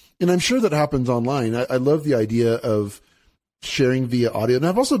 and I'm sure that happens online. I love the idea of sharing via audio. And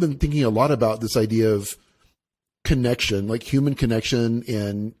I've also been thinking a lot about this idea of connection, like human connection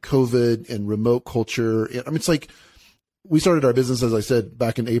and COVID and remote culture. I mean, it's like we started our business, as I said,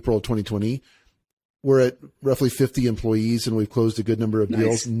 back in April of 2020. We're at roughly 50 employees and we've closed a good number of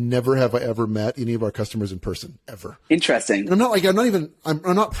deals. Never have I ever met any of our customers in person, ever. Interesting. And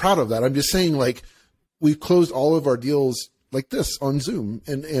I'm not proud of that. I'm just saying like we've closed all of our deals like this on Zoom.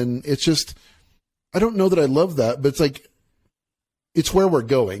 And it's just, I don't know that I love that, but it's like, it's where we're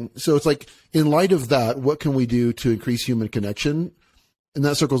going. So it's like, in light of that, what can we do to increase human connection? And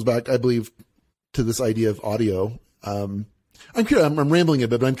that circles back, I believe, to this idea of audio. I'm curious, I'm rambling a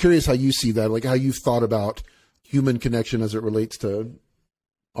bit, but I'm curious how you see that, like how you've thought about human connection as it relates to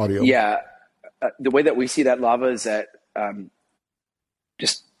audio. Yeah. The way that we see that, Lava, is that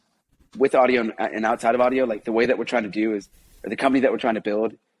just with audio and outside of audio, like the way that we're trying to do is, or the company that we're trying to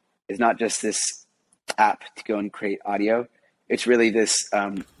build is not just this app to go and create audio. It's really this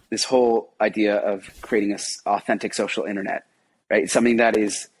this whole idea of creating this authentic social internet, right? It's something that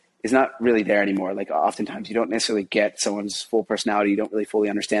is not really there anymore. Like oftentimes you don't necessarily get someone's full personality. You don't really fully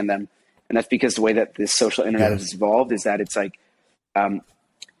understand them. And that's because the way that this social internet has evolved is that it's like,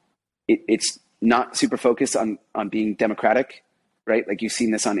 it's not super focused on being democratic, right? Like you've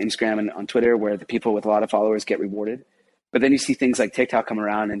seen this on Instagram and on Twitter where the people with a lot of followers get rewarded. But then you see things like TikTok come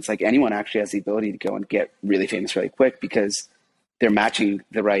around and it's like anyone actually has the ability to go and get really famous really quick because they're matching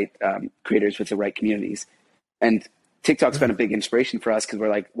the right creators with the right communities. And TikTok's been a big inspiration for us because we're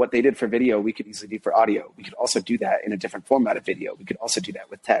like, what they did for video, we could easily do for audio. We could also do that in a different format of video. We could also do that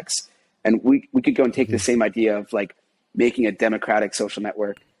with text. And we could go and take the same idea of like making a democratic social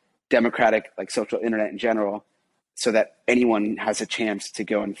network, democratic like social internet in general, so that anyone has a chance to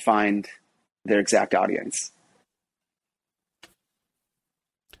go and find their exact audience.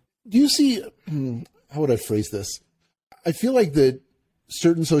 Do you see, how would I phrase this? I feel like that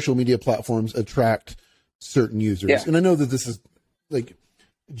certain social media platforms attract certain users. Yeah. And I know that this is like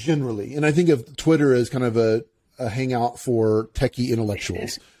generally, and I think of Twitter as kind of a hangout for techie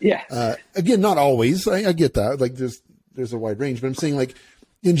intellectuals. Yeah. Again, not always. I get that. Like there's a wide range, but I'm saying like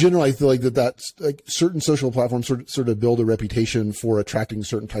in general, I feel like that's like certain social platforms sort of build a reputation for attracting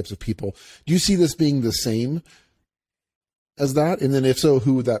certain types of people. Do you see this being the same as that? And then if so,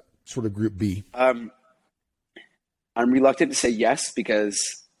 who would that sort of group be? I'm reluctant to say yes,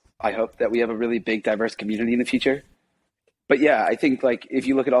 because I hope that we have a really big, diverse community in the future. But yeah, I think like if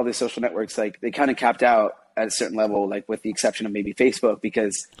you look at all these social networks, like they kind of capped out at a certain level, like with the exception of maybe Facebook,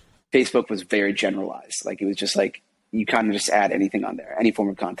 because Facebook was very generalized. Like it was just like, you kind of just add anything on there. Any form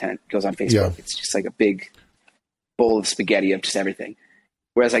of content goes on Facebook. Yeah. It's just like a big bowl of spaghetti of just everything.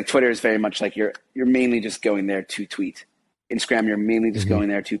 Whereas like Twitter is very much like you're mainly just going there to tweet. Instagram, you're mainly just going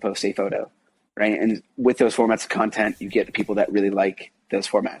there to post a photo, right? And with those formats of content, you get people that really like those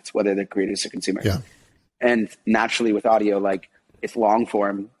formats, whether they're creators or consumers. Yeah. And naturally with audio, like it's long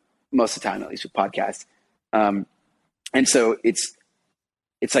form most of the time, at least with podcasts. And so it's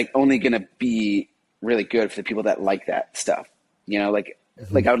like only going to be really good for the people that like that stuff. You know, like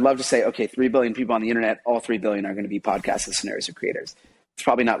I would love to say, okay, 3 billion people on the internet, all 3 billion are going to be podcast listeners or creators. It's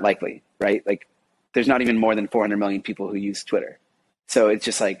probably not likely, right? Like there's not even more than 400 million people who use Twitter. So it's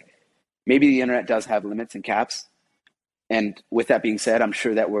just like, maybe the internet does have limits and caps. And with that being said, I'm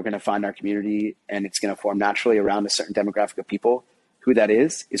sure that we're going to find our community and it's going to form naturally around a certain demographic of people. Who that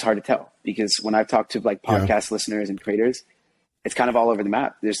is hard to tell, because when I've talked to like podcast listeners and creators, it's kind of all over the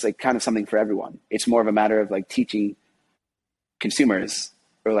map. There's like kind of something for everyone. It's more of a matter of like teaching consumers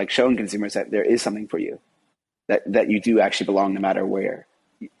or like showing consumers that there is something for you, that you do actually belong no matter where,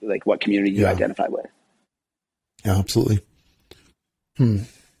 like what community you identify with. Yeah, absolutely.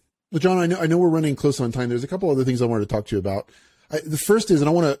 Well, John, I know we're running close on time. There's a couple other things I wanted to talk to you about. The first is, and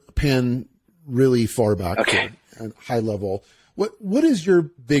I want to pan really far back to a high level. What is your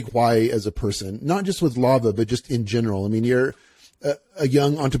big why as a person? Not just with Lava, but just in general. I mean, you're a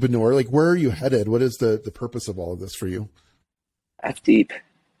young entrepreneur. Like, where are you headed? What is the purpose of all of this for you? That's deep.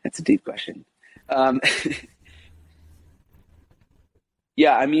 That's a deep question.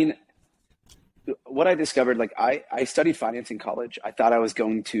 Yeah, I mean, what I discovered, like I studied finance in college. I thought I was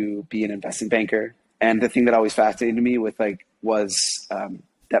going to be an investment banker. And the thing that always fascinated me with was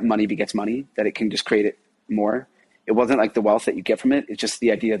that money begets money, that it can just create it more. It wasn't like the wealth that you get from it. It's just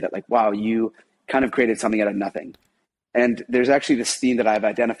the idea that like, wow, you kind of created something out of nothing. And there's actually this theme that I've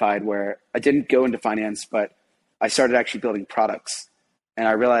identified where I didn't go into finance, but I started actually building products. And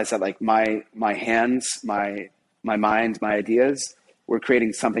I realized that like my hands, my mind, my ideas were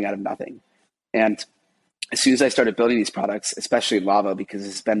creating something out of nothing. And as soon as I started building these products, especially Lava, because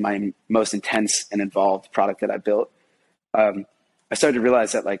it's been my most intense and involved product that I've built, I started to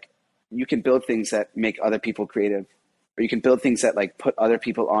realize that like you can build things that make other people creative, or you can build things that like put other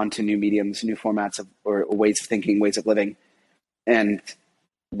people onto new mediums, new formats or ways of thinking, ways of living. And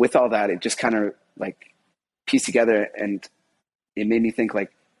with all that, it just kind of like pieced together, and it made me think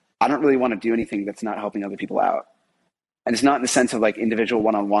like, I don't really want to do anything that's not helping other people out. And it's not in the sense of like individual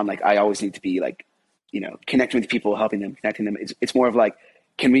one-on-one, like I always need to be like, you know, connecting with people, helping them, connecting them. It's more of like,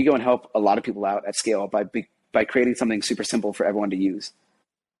 can we go and help a lot of people out at scale by creating something super simple for everyone to use?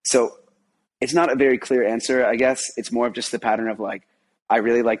 So it's not a very clear answer, I guess. It's more of just the pattern of like, I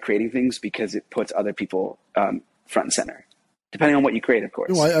really like creating things because it puts other people front and center, depending on what you create, of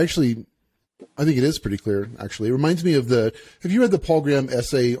course. No, I think it is pretty clear, actually. It reminds me of have you read the Paul Graham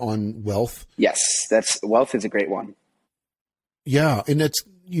essay on wealth? Yes, wealth is a great one. Yeah. And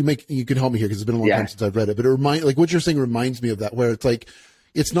you can help me here because it's been a long time since I've read it, but what you're saying reminds me of that, where it's like,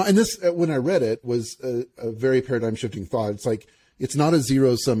 it's not, and this, when I read it, was a very paradigm shifting thought. It's like, it's not a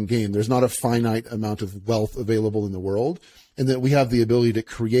zero sum game. There's not a finite amount of wealth available in the world, and that we have the ability to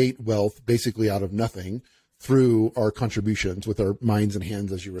create wealth basically out of nothing through our contributions with our minds and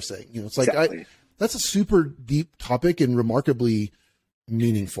hands, as you were saying. You know, it's like, exactly. That's a super deep topic and remarkably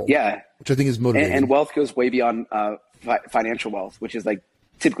meaningful. Yeah. Which I think is motivating. And wealth goes way beyond financial wealth, which is like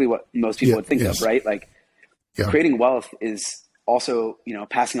typically what most people would think of, right? Like creating wealth is also,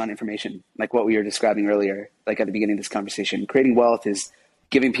 passing on information, like what we were describing earlier, like at the beginning of this conversation. Creating wealth is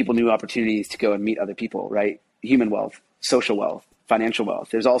giving people new opportunities to go and meet other people, right? Human wealth, social wealth, financial wealth.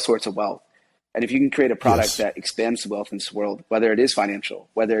 There's all sorts of wealth. And if you can create a product that expands the wealth in this world, whether it is financial,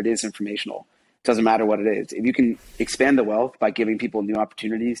 whether it is informational, it doesn't matter what it is. If you can expand the wealth by giving people new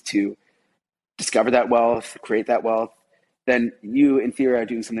opportunities to discover that wealth, create that wealth, then you, in theory, are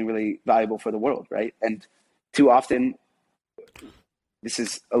doing something really valuable for the world, right? And too often, this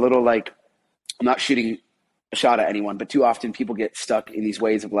is a little like, I'm not shooting a shot at anyone, but too often people get stuck in these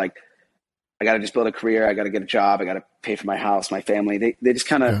ways of like, I got to just build a career, I got to get a job, I got to pay for my house, my family. They just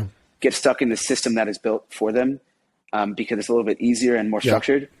kind of get stuck in the system that is built for them because it's a little bit easier and more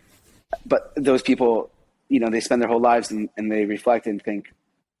structured. But those people, they spend their whole lives and they reflect and think,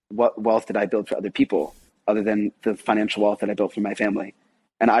 what wealth did I build for other people other than the financial wealth that I built for my family?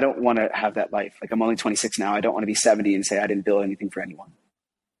 And I don't want to have that life. Like, I'm only 26 now. I don't want to be 70 and say I didn't build anything for anyone.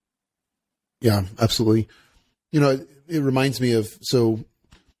 Yeah, absolutely. It reminds me of,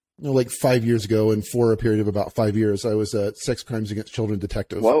 like 5 years ago, and for a period of about 5 years, I was a sex crimes against children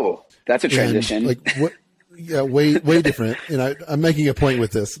detective. Whoa, that's a transition. And what? Yeah, way different. And I'm making a point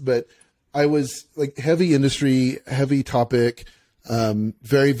with this, but I was like heavy industry, heavy topic,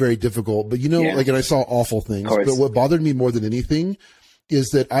 very, very difficult. But and I saw awful things. But what bothered me more than anything is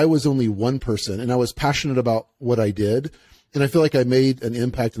that I was only one person, and I was passionate about what I did. And I feel like I made an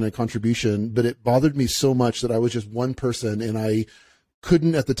impact and a contribution, but it bothered me so much that I was just one person, and I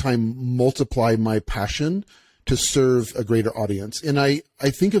couldn't at the time multiply my passion to serve a greater audience. And I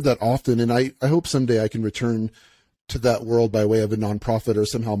think of that often, and I hope someday I can return to that world by way of a nonprofit or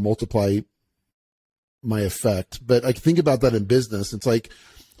somehow multiply my effect. But I think about that in business. It's like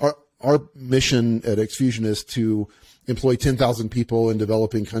our mission at Xfusion is to employ 10,000 people in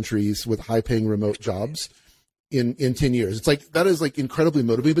developing countries with high paying remote jobs in 10 years. It's like, that is like incredibly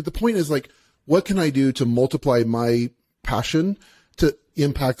motivating. But the point is like, what can I do to multiply my passion to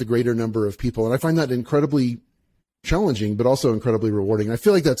impact a greater number of people? And I find that incredibly challenging, but also incredibly rewarding. And I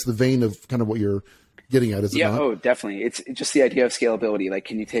feel like that's the vein of kind of what you're getting at, is it not? Oh, definitely. It's just the idea of scalability. Like,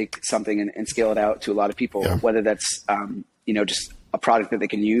 can you take something and scale it out to a lot of people, whether that's, just a product that they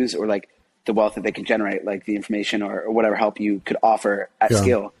can use, or like the wealth that they can generate, like the information or whatever help you could offer at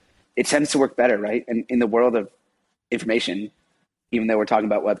scale. It tends to work better, right? And in the world of information, even though we're talking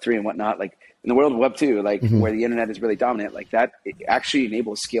about Web3 and whatnot, like in the world of Web2, like where the internet is really dominant, like that, it actually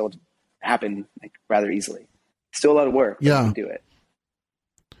enables scale to happen like rather easily. Still a lot of work, but you can do it.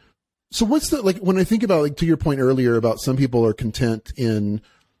 So what's the, like, when I think about, like, to your point earlier about some people are content in,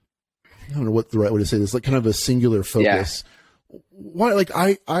 I don't know what the right way to say this, like kind of a singular focus. Why? Like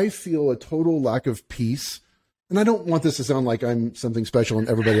I feel a total lack of peace, and I don't want this to sound like I'm something special and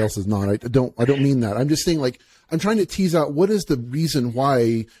everybody else is not. I don't mean that. I'm just saying, like, I'm trying to tease out what is the reason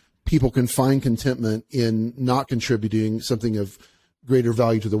why people can find contentment in not contributing something of greater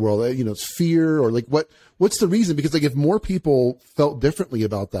value to the world. It's fear, or like what's the reason? Because like if more people felt differently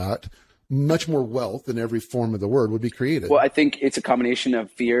about that, much more wealth in every form of the word would be created. Well, I think it's a combination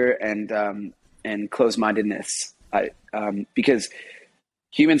of fear and closed-mindedness. Because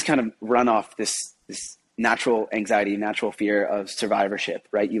humans kind of run off this natural anxiety, natural fear of survivorship,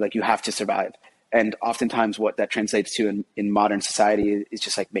 right? You have to survive. And oftentimes what that translates to in modern society is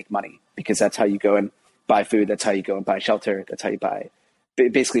just like make money, because that's how you go and buy food. That's how you go and buy shelter. That's how you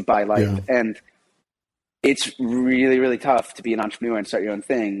basically buy life. Yeah. And it's really, really tough to be an entrepreneur and start your own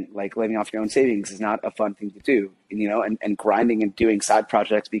thing. Like living off your own savings is not a fun thing to do, and grinding and doing side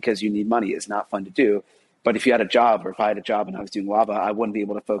projects because you need money is not fun to do. But if you had a job, or if I had a job and I was doing Lava, I wouldn't be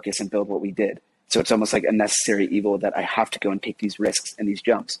able to focus and build what we did. So it's almost like a necessary evil that I have to go and take these risks and these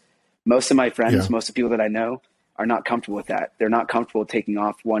jumps. Most of my friends, most of the people that I know are not comfortable with that. They're not comfortable taking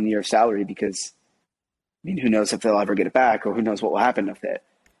off 1 year of salary because, who knows if they'll ever get it back, or who knows what will happen with it.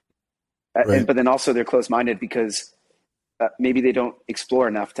 Right. But then also they're closed-minded because maybe they don't explore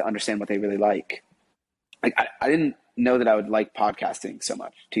enough to understand what they really like. Like I didn't know that I would like podcasting so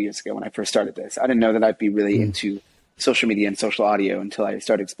much 2 years ago when I first started this. I didn't know that I'd be really into social media and social audio until I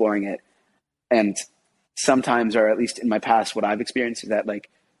started exploring it. And sometimes, or at least in my past, what I've experienced is that like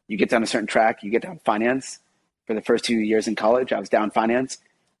you get down a certain track, you get down finance. For the first 2 years in college, I was down finance,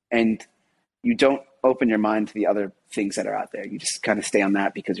 and you don't open your mind to the other things that are out there. You just kind of stay on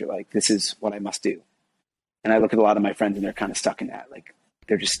that because you're like, this is what I must do. And I look at a lot of my friends and they're kind of stuck in that. Like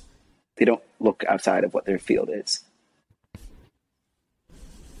they don't look outside of what their field is.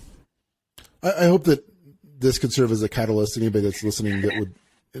 I hope that this could serve as a catalyst. Anybody that's listening that would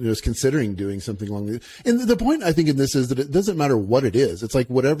is considering doing something along the. And the point I think in this is that it doesn't matter what it is. It's like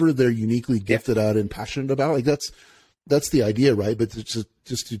whatever they're uniquely gifted at and passionate about. Like that's the idea, right? But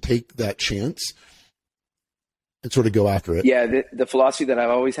just to take that chance and sort of go after it. Yeah, the philosophy that I've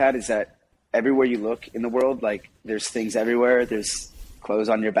always had is that everywhere you look in the world, like there's things everywhere. There's clothes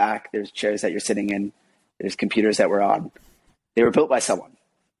on your back. There's chairs that you're sitting in. There's computers that we're on. They were built by someone,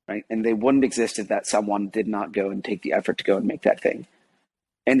 right? And they wouldn't exist if that someone did not go and take the effort to go and make that thing.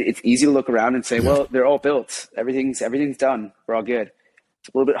 And it's easy to look around and say, well, they're all built. Everything's done. We're all good. It's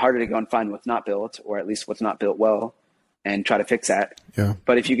a little bit harder to go and find what's not built, or at least what's not built well, and try to fix that. Yeah.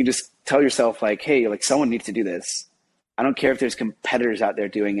 But if you can just tell yourself like, hey, like someone needs to do this. I don't care if there's competitors out there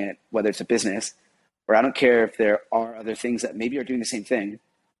doing it, whether it's a business, or I don't care if there are other things that maybe are doing the same thing.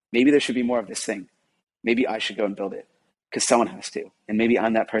 Maybe there should be more of this thing. Maybe I should go and build it because someone has to. And maybe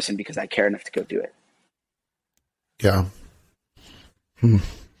I'm that person because I care enough to go do it. Yeah.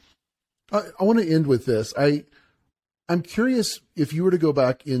 I want to end with this. I'm curious if you were to go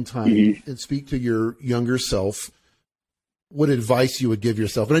back in time and speak to your younger self, what advice you would give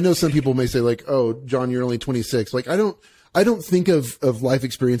yourself. And I know some people may say like, oh, John, you're only 26. Like, I don't think of life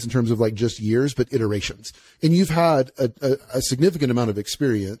experience in terms of like just years, but iterations. And you've had a significant amount of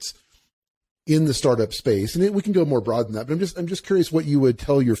experience in the startup space. And we can go more broad than that, but I'm just curious what you would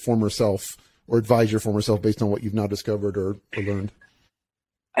tell your former self or advise your former self based on what you've now discovered or learned.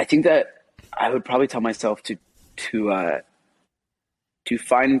 I think that I would probably tell myself to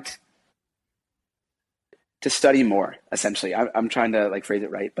study more. Essentially, I'm trying to like phrase it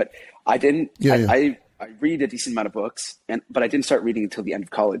right, but I didn't. I read a decent amount of books, but I didn't start reading until the end of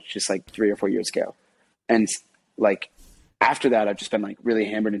college, just like 3 or 4 years ago. And like after that, I've just been like really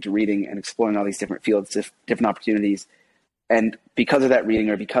hammered into reading and exploring all these different fields, different opportunities. And because of that reading,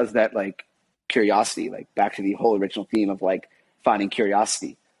 or because of that like curiosity, like back to the whole original theme of like finding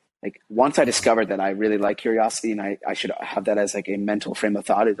curiosity. Like once I discovered that I really like curiosity and I should have that as like a mental frame of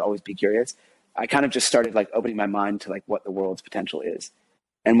thought, is always be curious. I kind of just started like opening my mind to like what the world's potential is.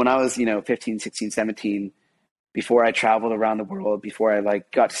 And when I was, 15, 16, 17, before I traveled around the world, before I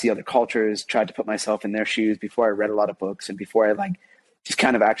like got to see other cultures, tried to put myself in their shoes, before I read a lot of books, and before I like just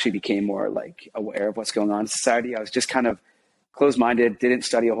kind of actually became more like aware of what's going on in society, I was just kind of closed-minded, didn't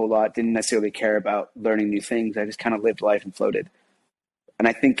study a whole lot, didn't necessarily care about learning new things. I just kind of lived life and floated. And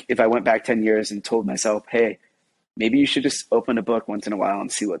I think if I went back 10 years and told myself, hey, maybe you should just open a book once in a while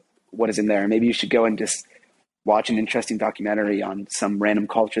and see what is in there. Maybe you should go and just watch an interesting documentary on some random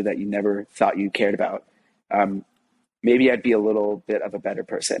culture that you never thought you cared about. Maybe I'd be a little bit of a better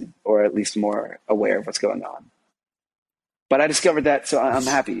person, or at least more aware of what's going on. But I discovered that, so I'm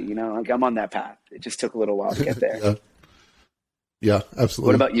happy, like I'm on that path. It just took a little while to get there. Yeah,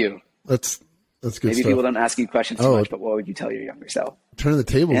 absolutely. What about you? That's good Maybe stuff. People don't ask you questions too much, but what would you tell your younger self? Turn the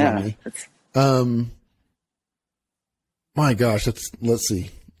tables on me. My gosh, let's see.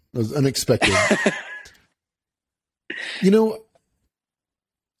 That was unexpected.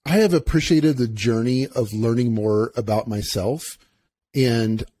 I have appreciated the journey of learning more about myself,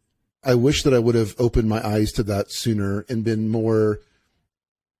 and I wish that I would have opened my eyes to that sooner and been more,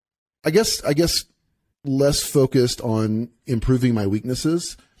 I guess less focused on improving my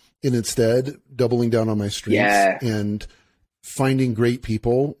weaknesses and instead doubling down on my strengths and finding great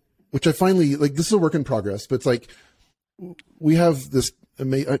people, which I finally like. This is a work in progress, but it's like we have this I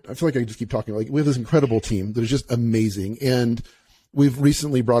feel like I just keep talking. Like we have this incredible team that is just amazing. And we've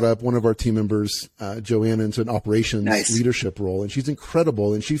recently brought up one of our team members, Joanna, into an operations leadership role, and she's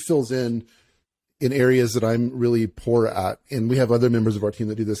incredible. And she fills in areas that I'm really poor at. And we have other members of our team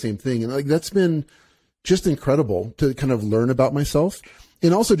that do the same thing. And like, that's been just incredible to kind of learn about myself,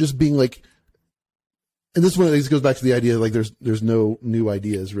 and also just being like, and this one of these goes back to the idea, like there's no new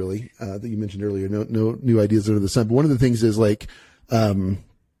ideas really, that you mentioned earlier, no new ideas under the sun. But one of the things is like,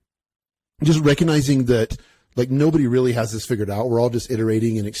 just recognizing that like nobody really has this figured out. We're all just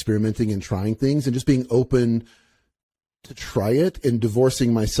iterating and experimenting and trying things, and just being open to try it, and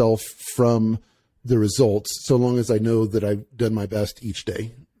divorcing myself from the results so long as I know that I've done my best each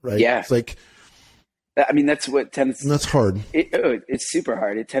day. Right. Yeah. It's like, I mean, that's what tends. And that's hard. It's super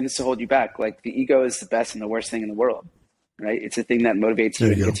hard. It tends to hold you back. Like the ego is the best and the worst thing in the world, right? It's the thing that motivates you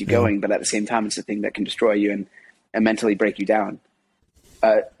and gets you going, but at the same time, it's the thing that can destroy you and mentally break you down.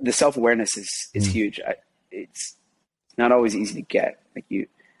 The self-awareness is huge. It's not always easy to get. Like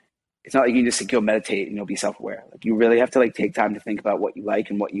it's not like you can just go meditate and you'll be self-aware. Like you really have to like take time to think about what you like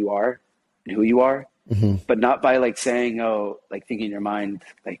and what you are and who you are, but not by like saying, like thinking in your mind,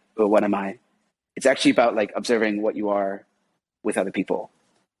 like, oh, what am I? It's actually about like observing what you are with other people,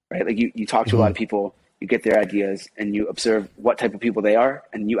 right? Like you talk to a lot of people you get their ideas, and you observe what type of people they are,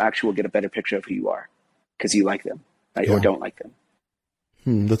 and you actually will get a better picture of who you are because you like them, right? Or don't like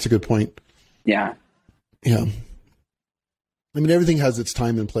them. That's a good point. Yeah. Yeah. I mean, everything has its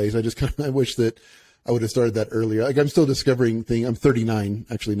time and place. I wish that I would have started that earlier. Like, I'm still discovering things. I'm 39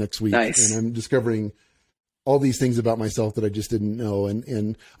 actually next week. Nice. And I'm discovering all these things about myself that I just didn't know.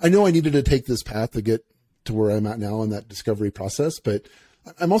 And I know I needed to take this path to get to where I'm at now in that discovery process, but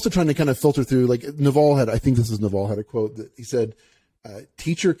I'm also trying to kind of filter through, like Naval had a quote that he said,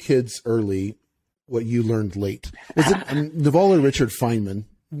 teach your kids early what you learned late. Was it Naval or Richard Feynman?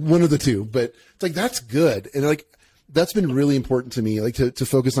 One of the two, but it's like, that's good. And like, that's been really important to me, like to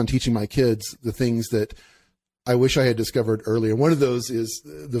focus on teaching my kids the things that I wish I had discovered earlier. One of those is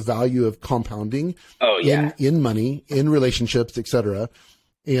the value of compounding in money, in relationships, etc.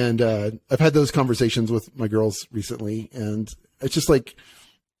 And I've had those conversations with my girls recently, and it's just like,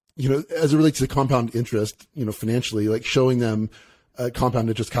 as it relates to compound interest, financially, like showing them a compound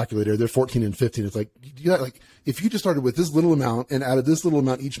interest calculator. They're 14 and 15. It's like, if you just started with this little amount and added this little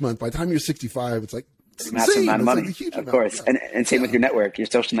amount each month, by the time you're 65, it's like, it's a massive amount of money, like of course. Yeah. And same with your network, your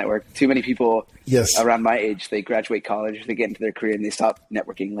social network. Too many people around my age, they graduate college, they get into their career, and they stop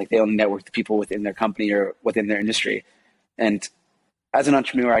networking. Like, they only network the people within their company or within their industry. And as an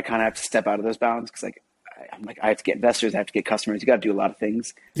entrepreneur, I kind of have to step out of those bounds because, I have to get investors, I have to get customers. You got to do a lot of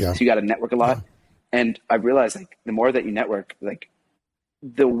things. Yeah. So you got to network a lot. Yeah. And I realized, the more that you network,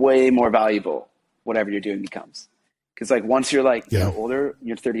 the way more valuable whatever you're doing becomes. Because once you're older,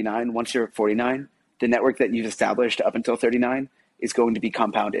 you're 39. Once you're 49, the network that you've established up until 39 is going to be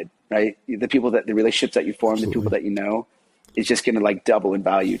compounded, right? The relationships that you form, Absolutely. The people that you know, is just going to double in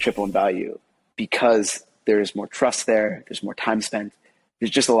value, triple in value, because there's more trust there. There's more time spent.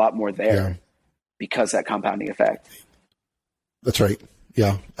 There's just a lot more there because that compounding effect. That's right.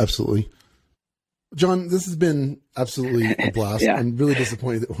 Yeah, absolutely. John, this has been absolutely a blast. I'm really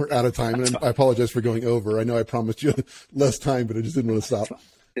disappointed that we're out of time, and I apologize for going over. I know I promised you less time, but I just didn't want to stop.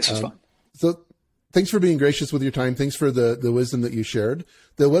 This was fun. So thanks for being gracious with your time. Thanks for the wisdom that you shared.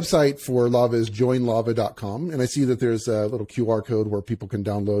 The website for Lava is joinlava.com, and I see that there's a little QR code where people can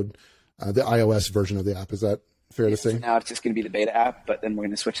download the iOS version of the app. Is that fair to say? So now it's just going to be the beta app, but then we're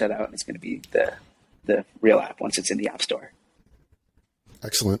going to switch that out, and it's going to be the real app once it's in the App Store.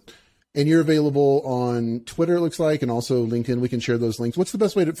 Excellent. And you're available on Twitter, it looks like, and also LinkedIn. We can share those links. What's the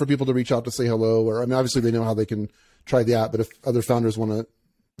best way for people to reach out to say hello? Or, obviously they know how they can try the app, but if other founders want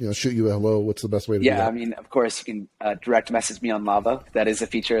to, shoot you a hello, what's the best way to do that? Yeah, of course, you can direct message me on Lava. That is a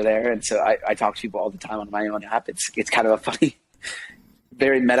feature there. And so I talk to people all the time on my own app. It's kind of a funny,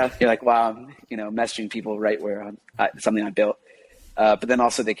 very meta. You're like, wow, I'm, messaging people right where something I built. But then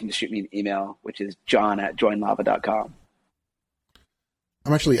also they can just shoot me an email, which is john@joinlava.com.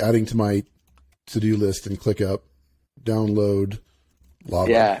 I'm actually adding to my to-do list and click up, download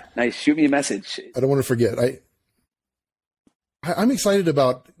Lava. Yeah, nice. Shoot me a message. I don't want to forget. I'm excited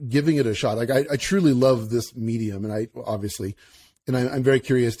about giving it a shot. I truly love this medium, and I'm very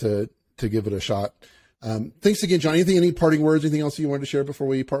curious to give it a shot. Thanks again, John. Any parting words? Anything else you wanted to share before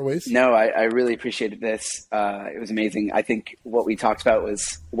we part ways? No, I really appreciated this. It was amazing. I think what we talked about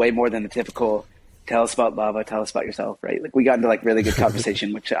was way more than the typical tell us about Lava, tell us about yourself, right? We got into really good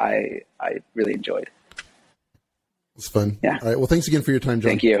conversation, which I really enjoyed. It's fun. Yeah. All right. Well, thanks again for your time,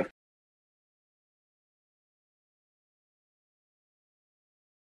 John. Thank you.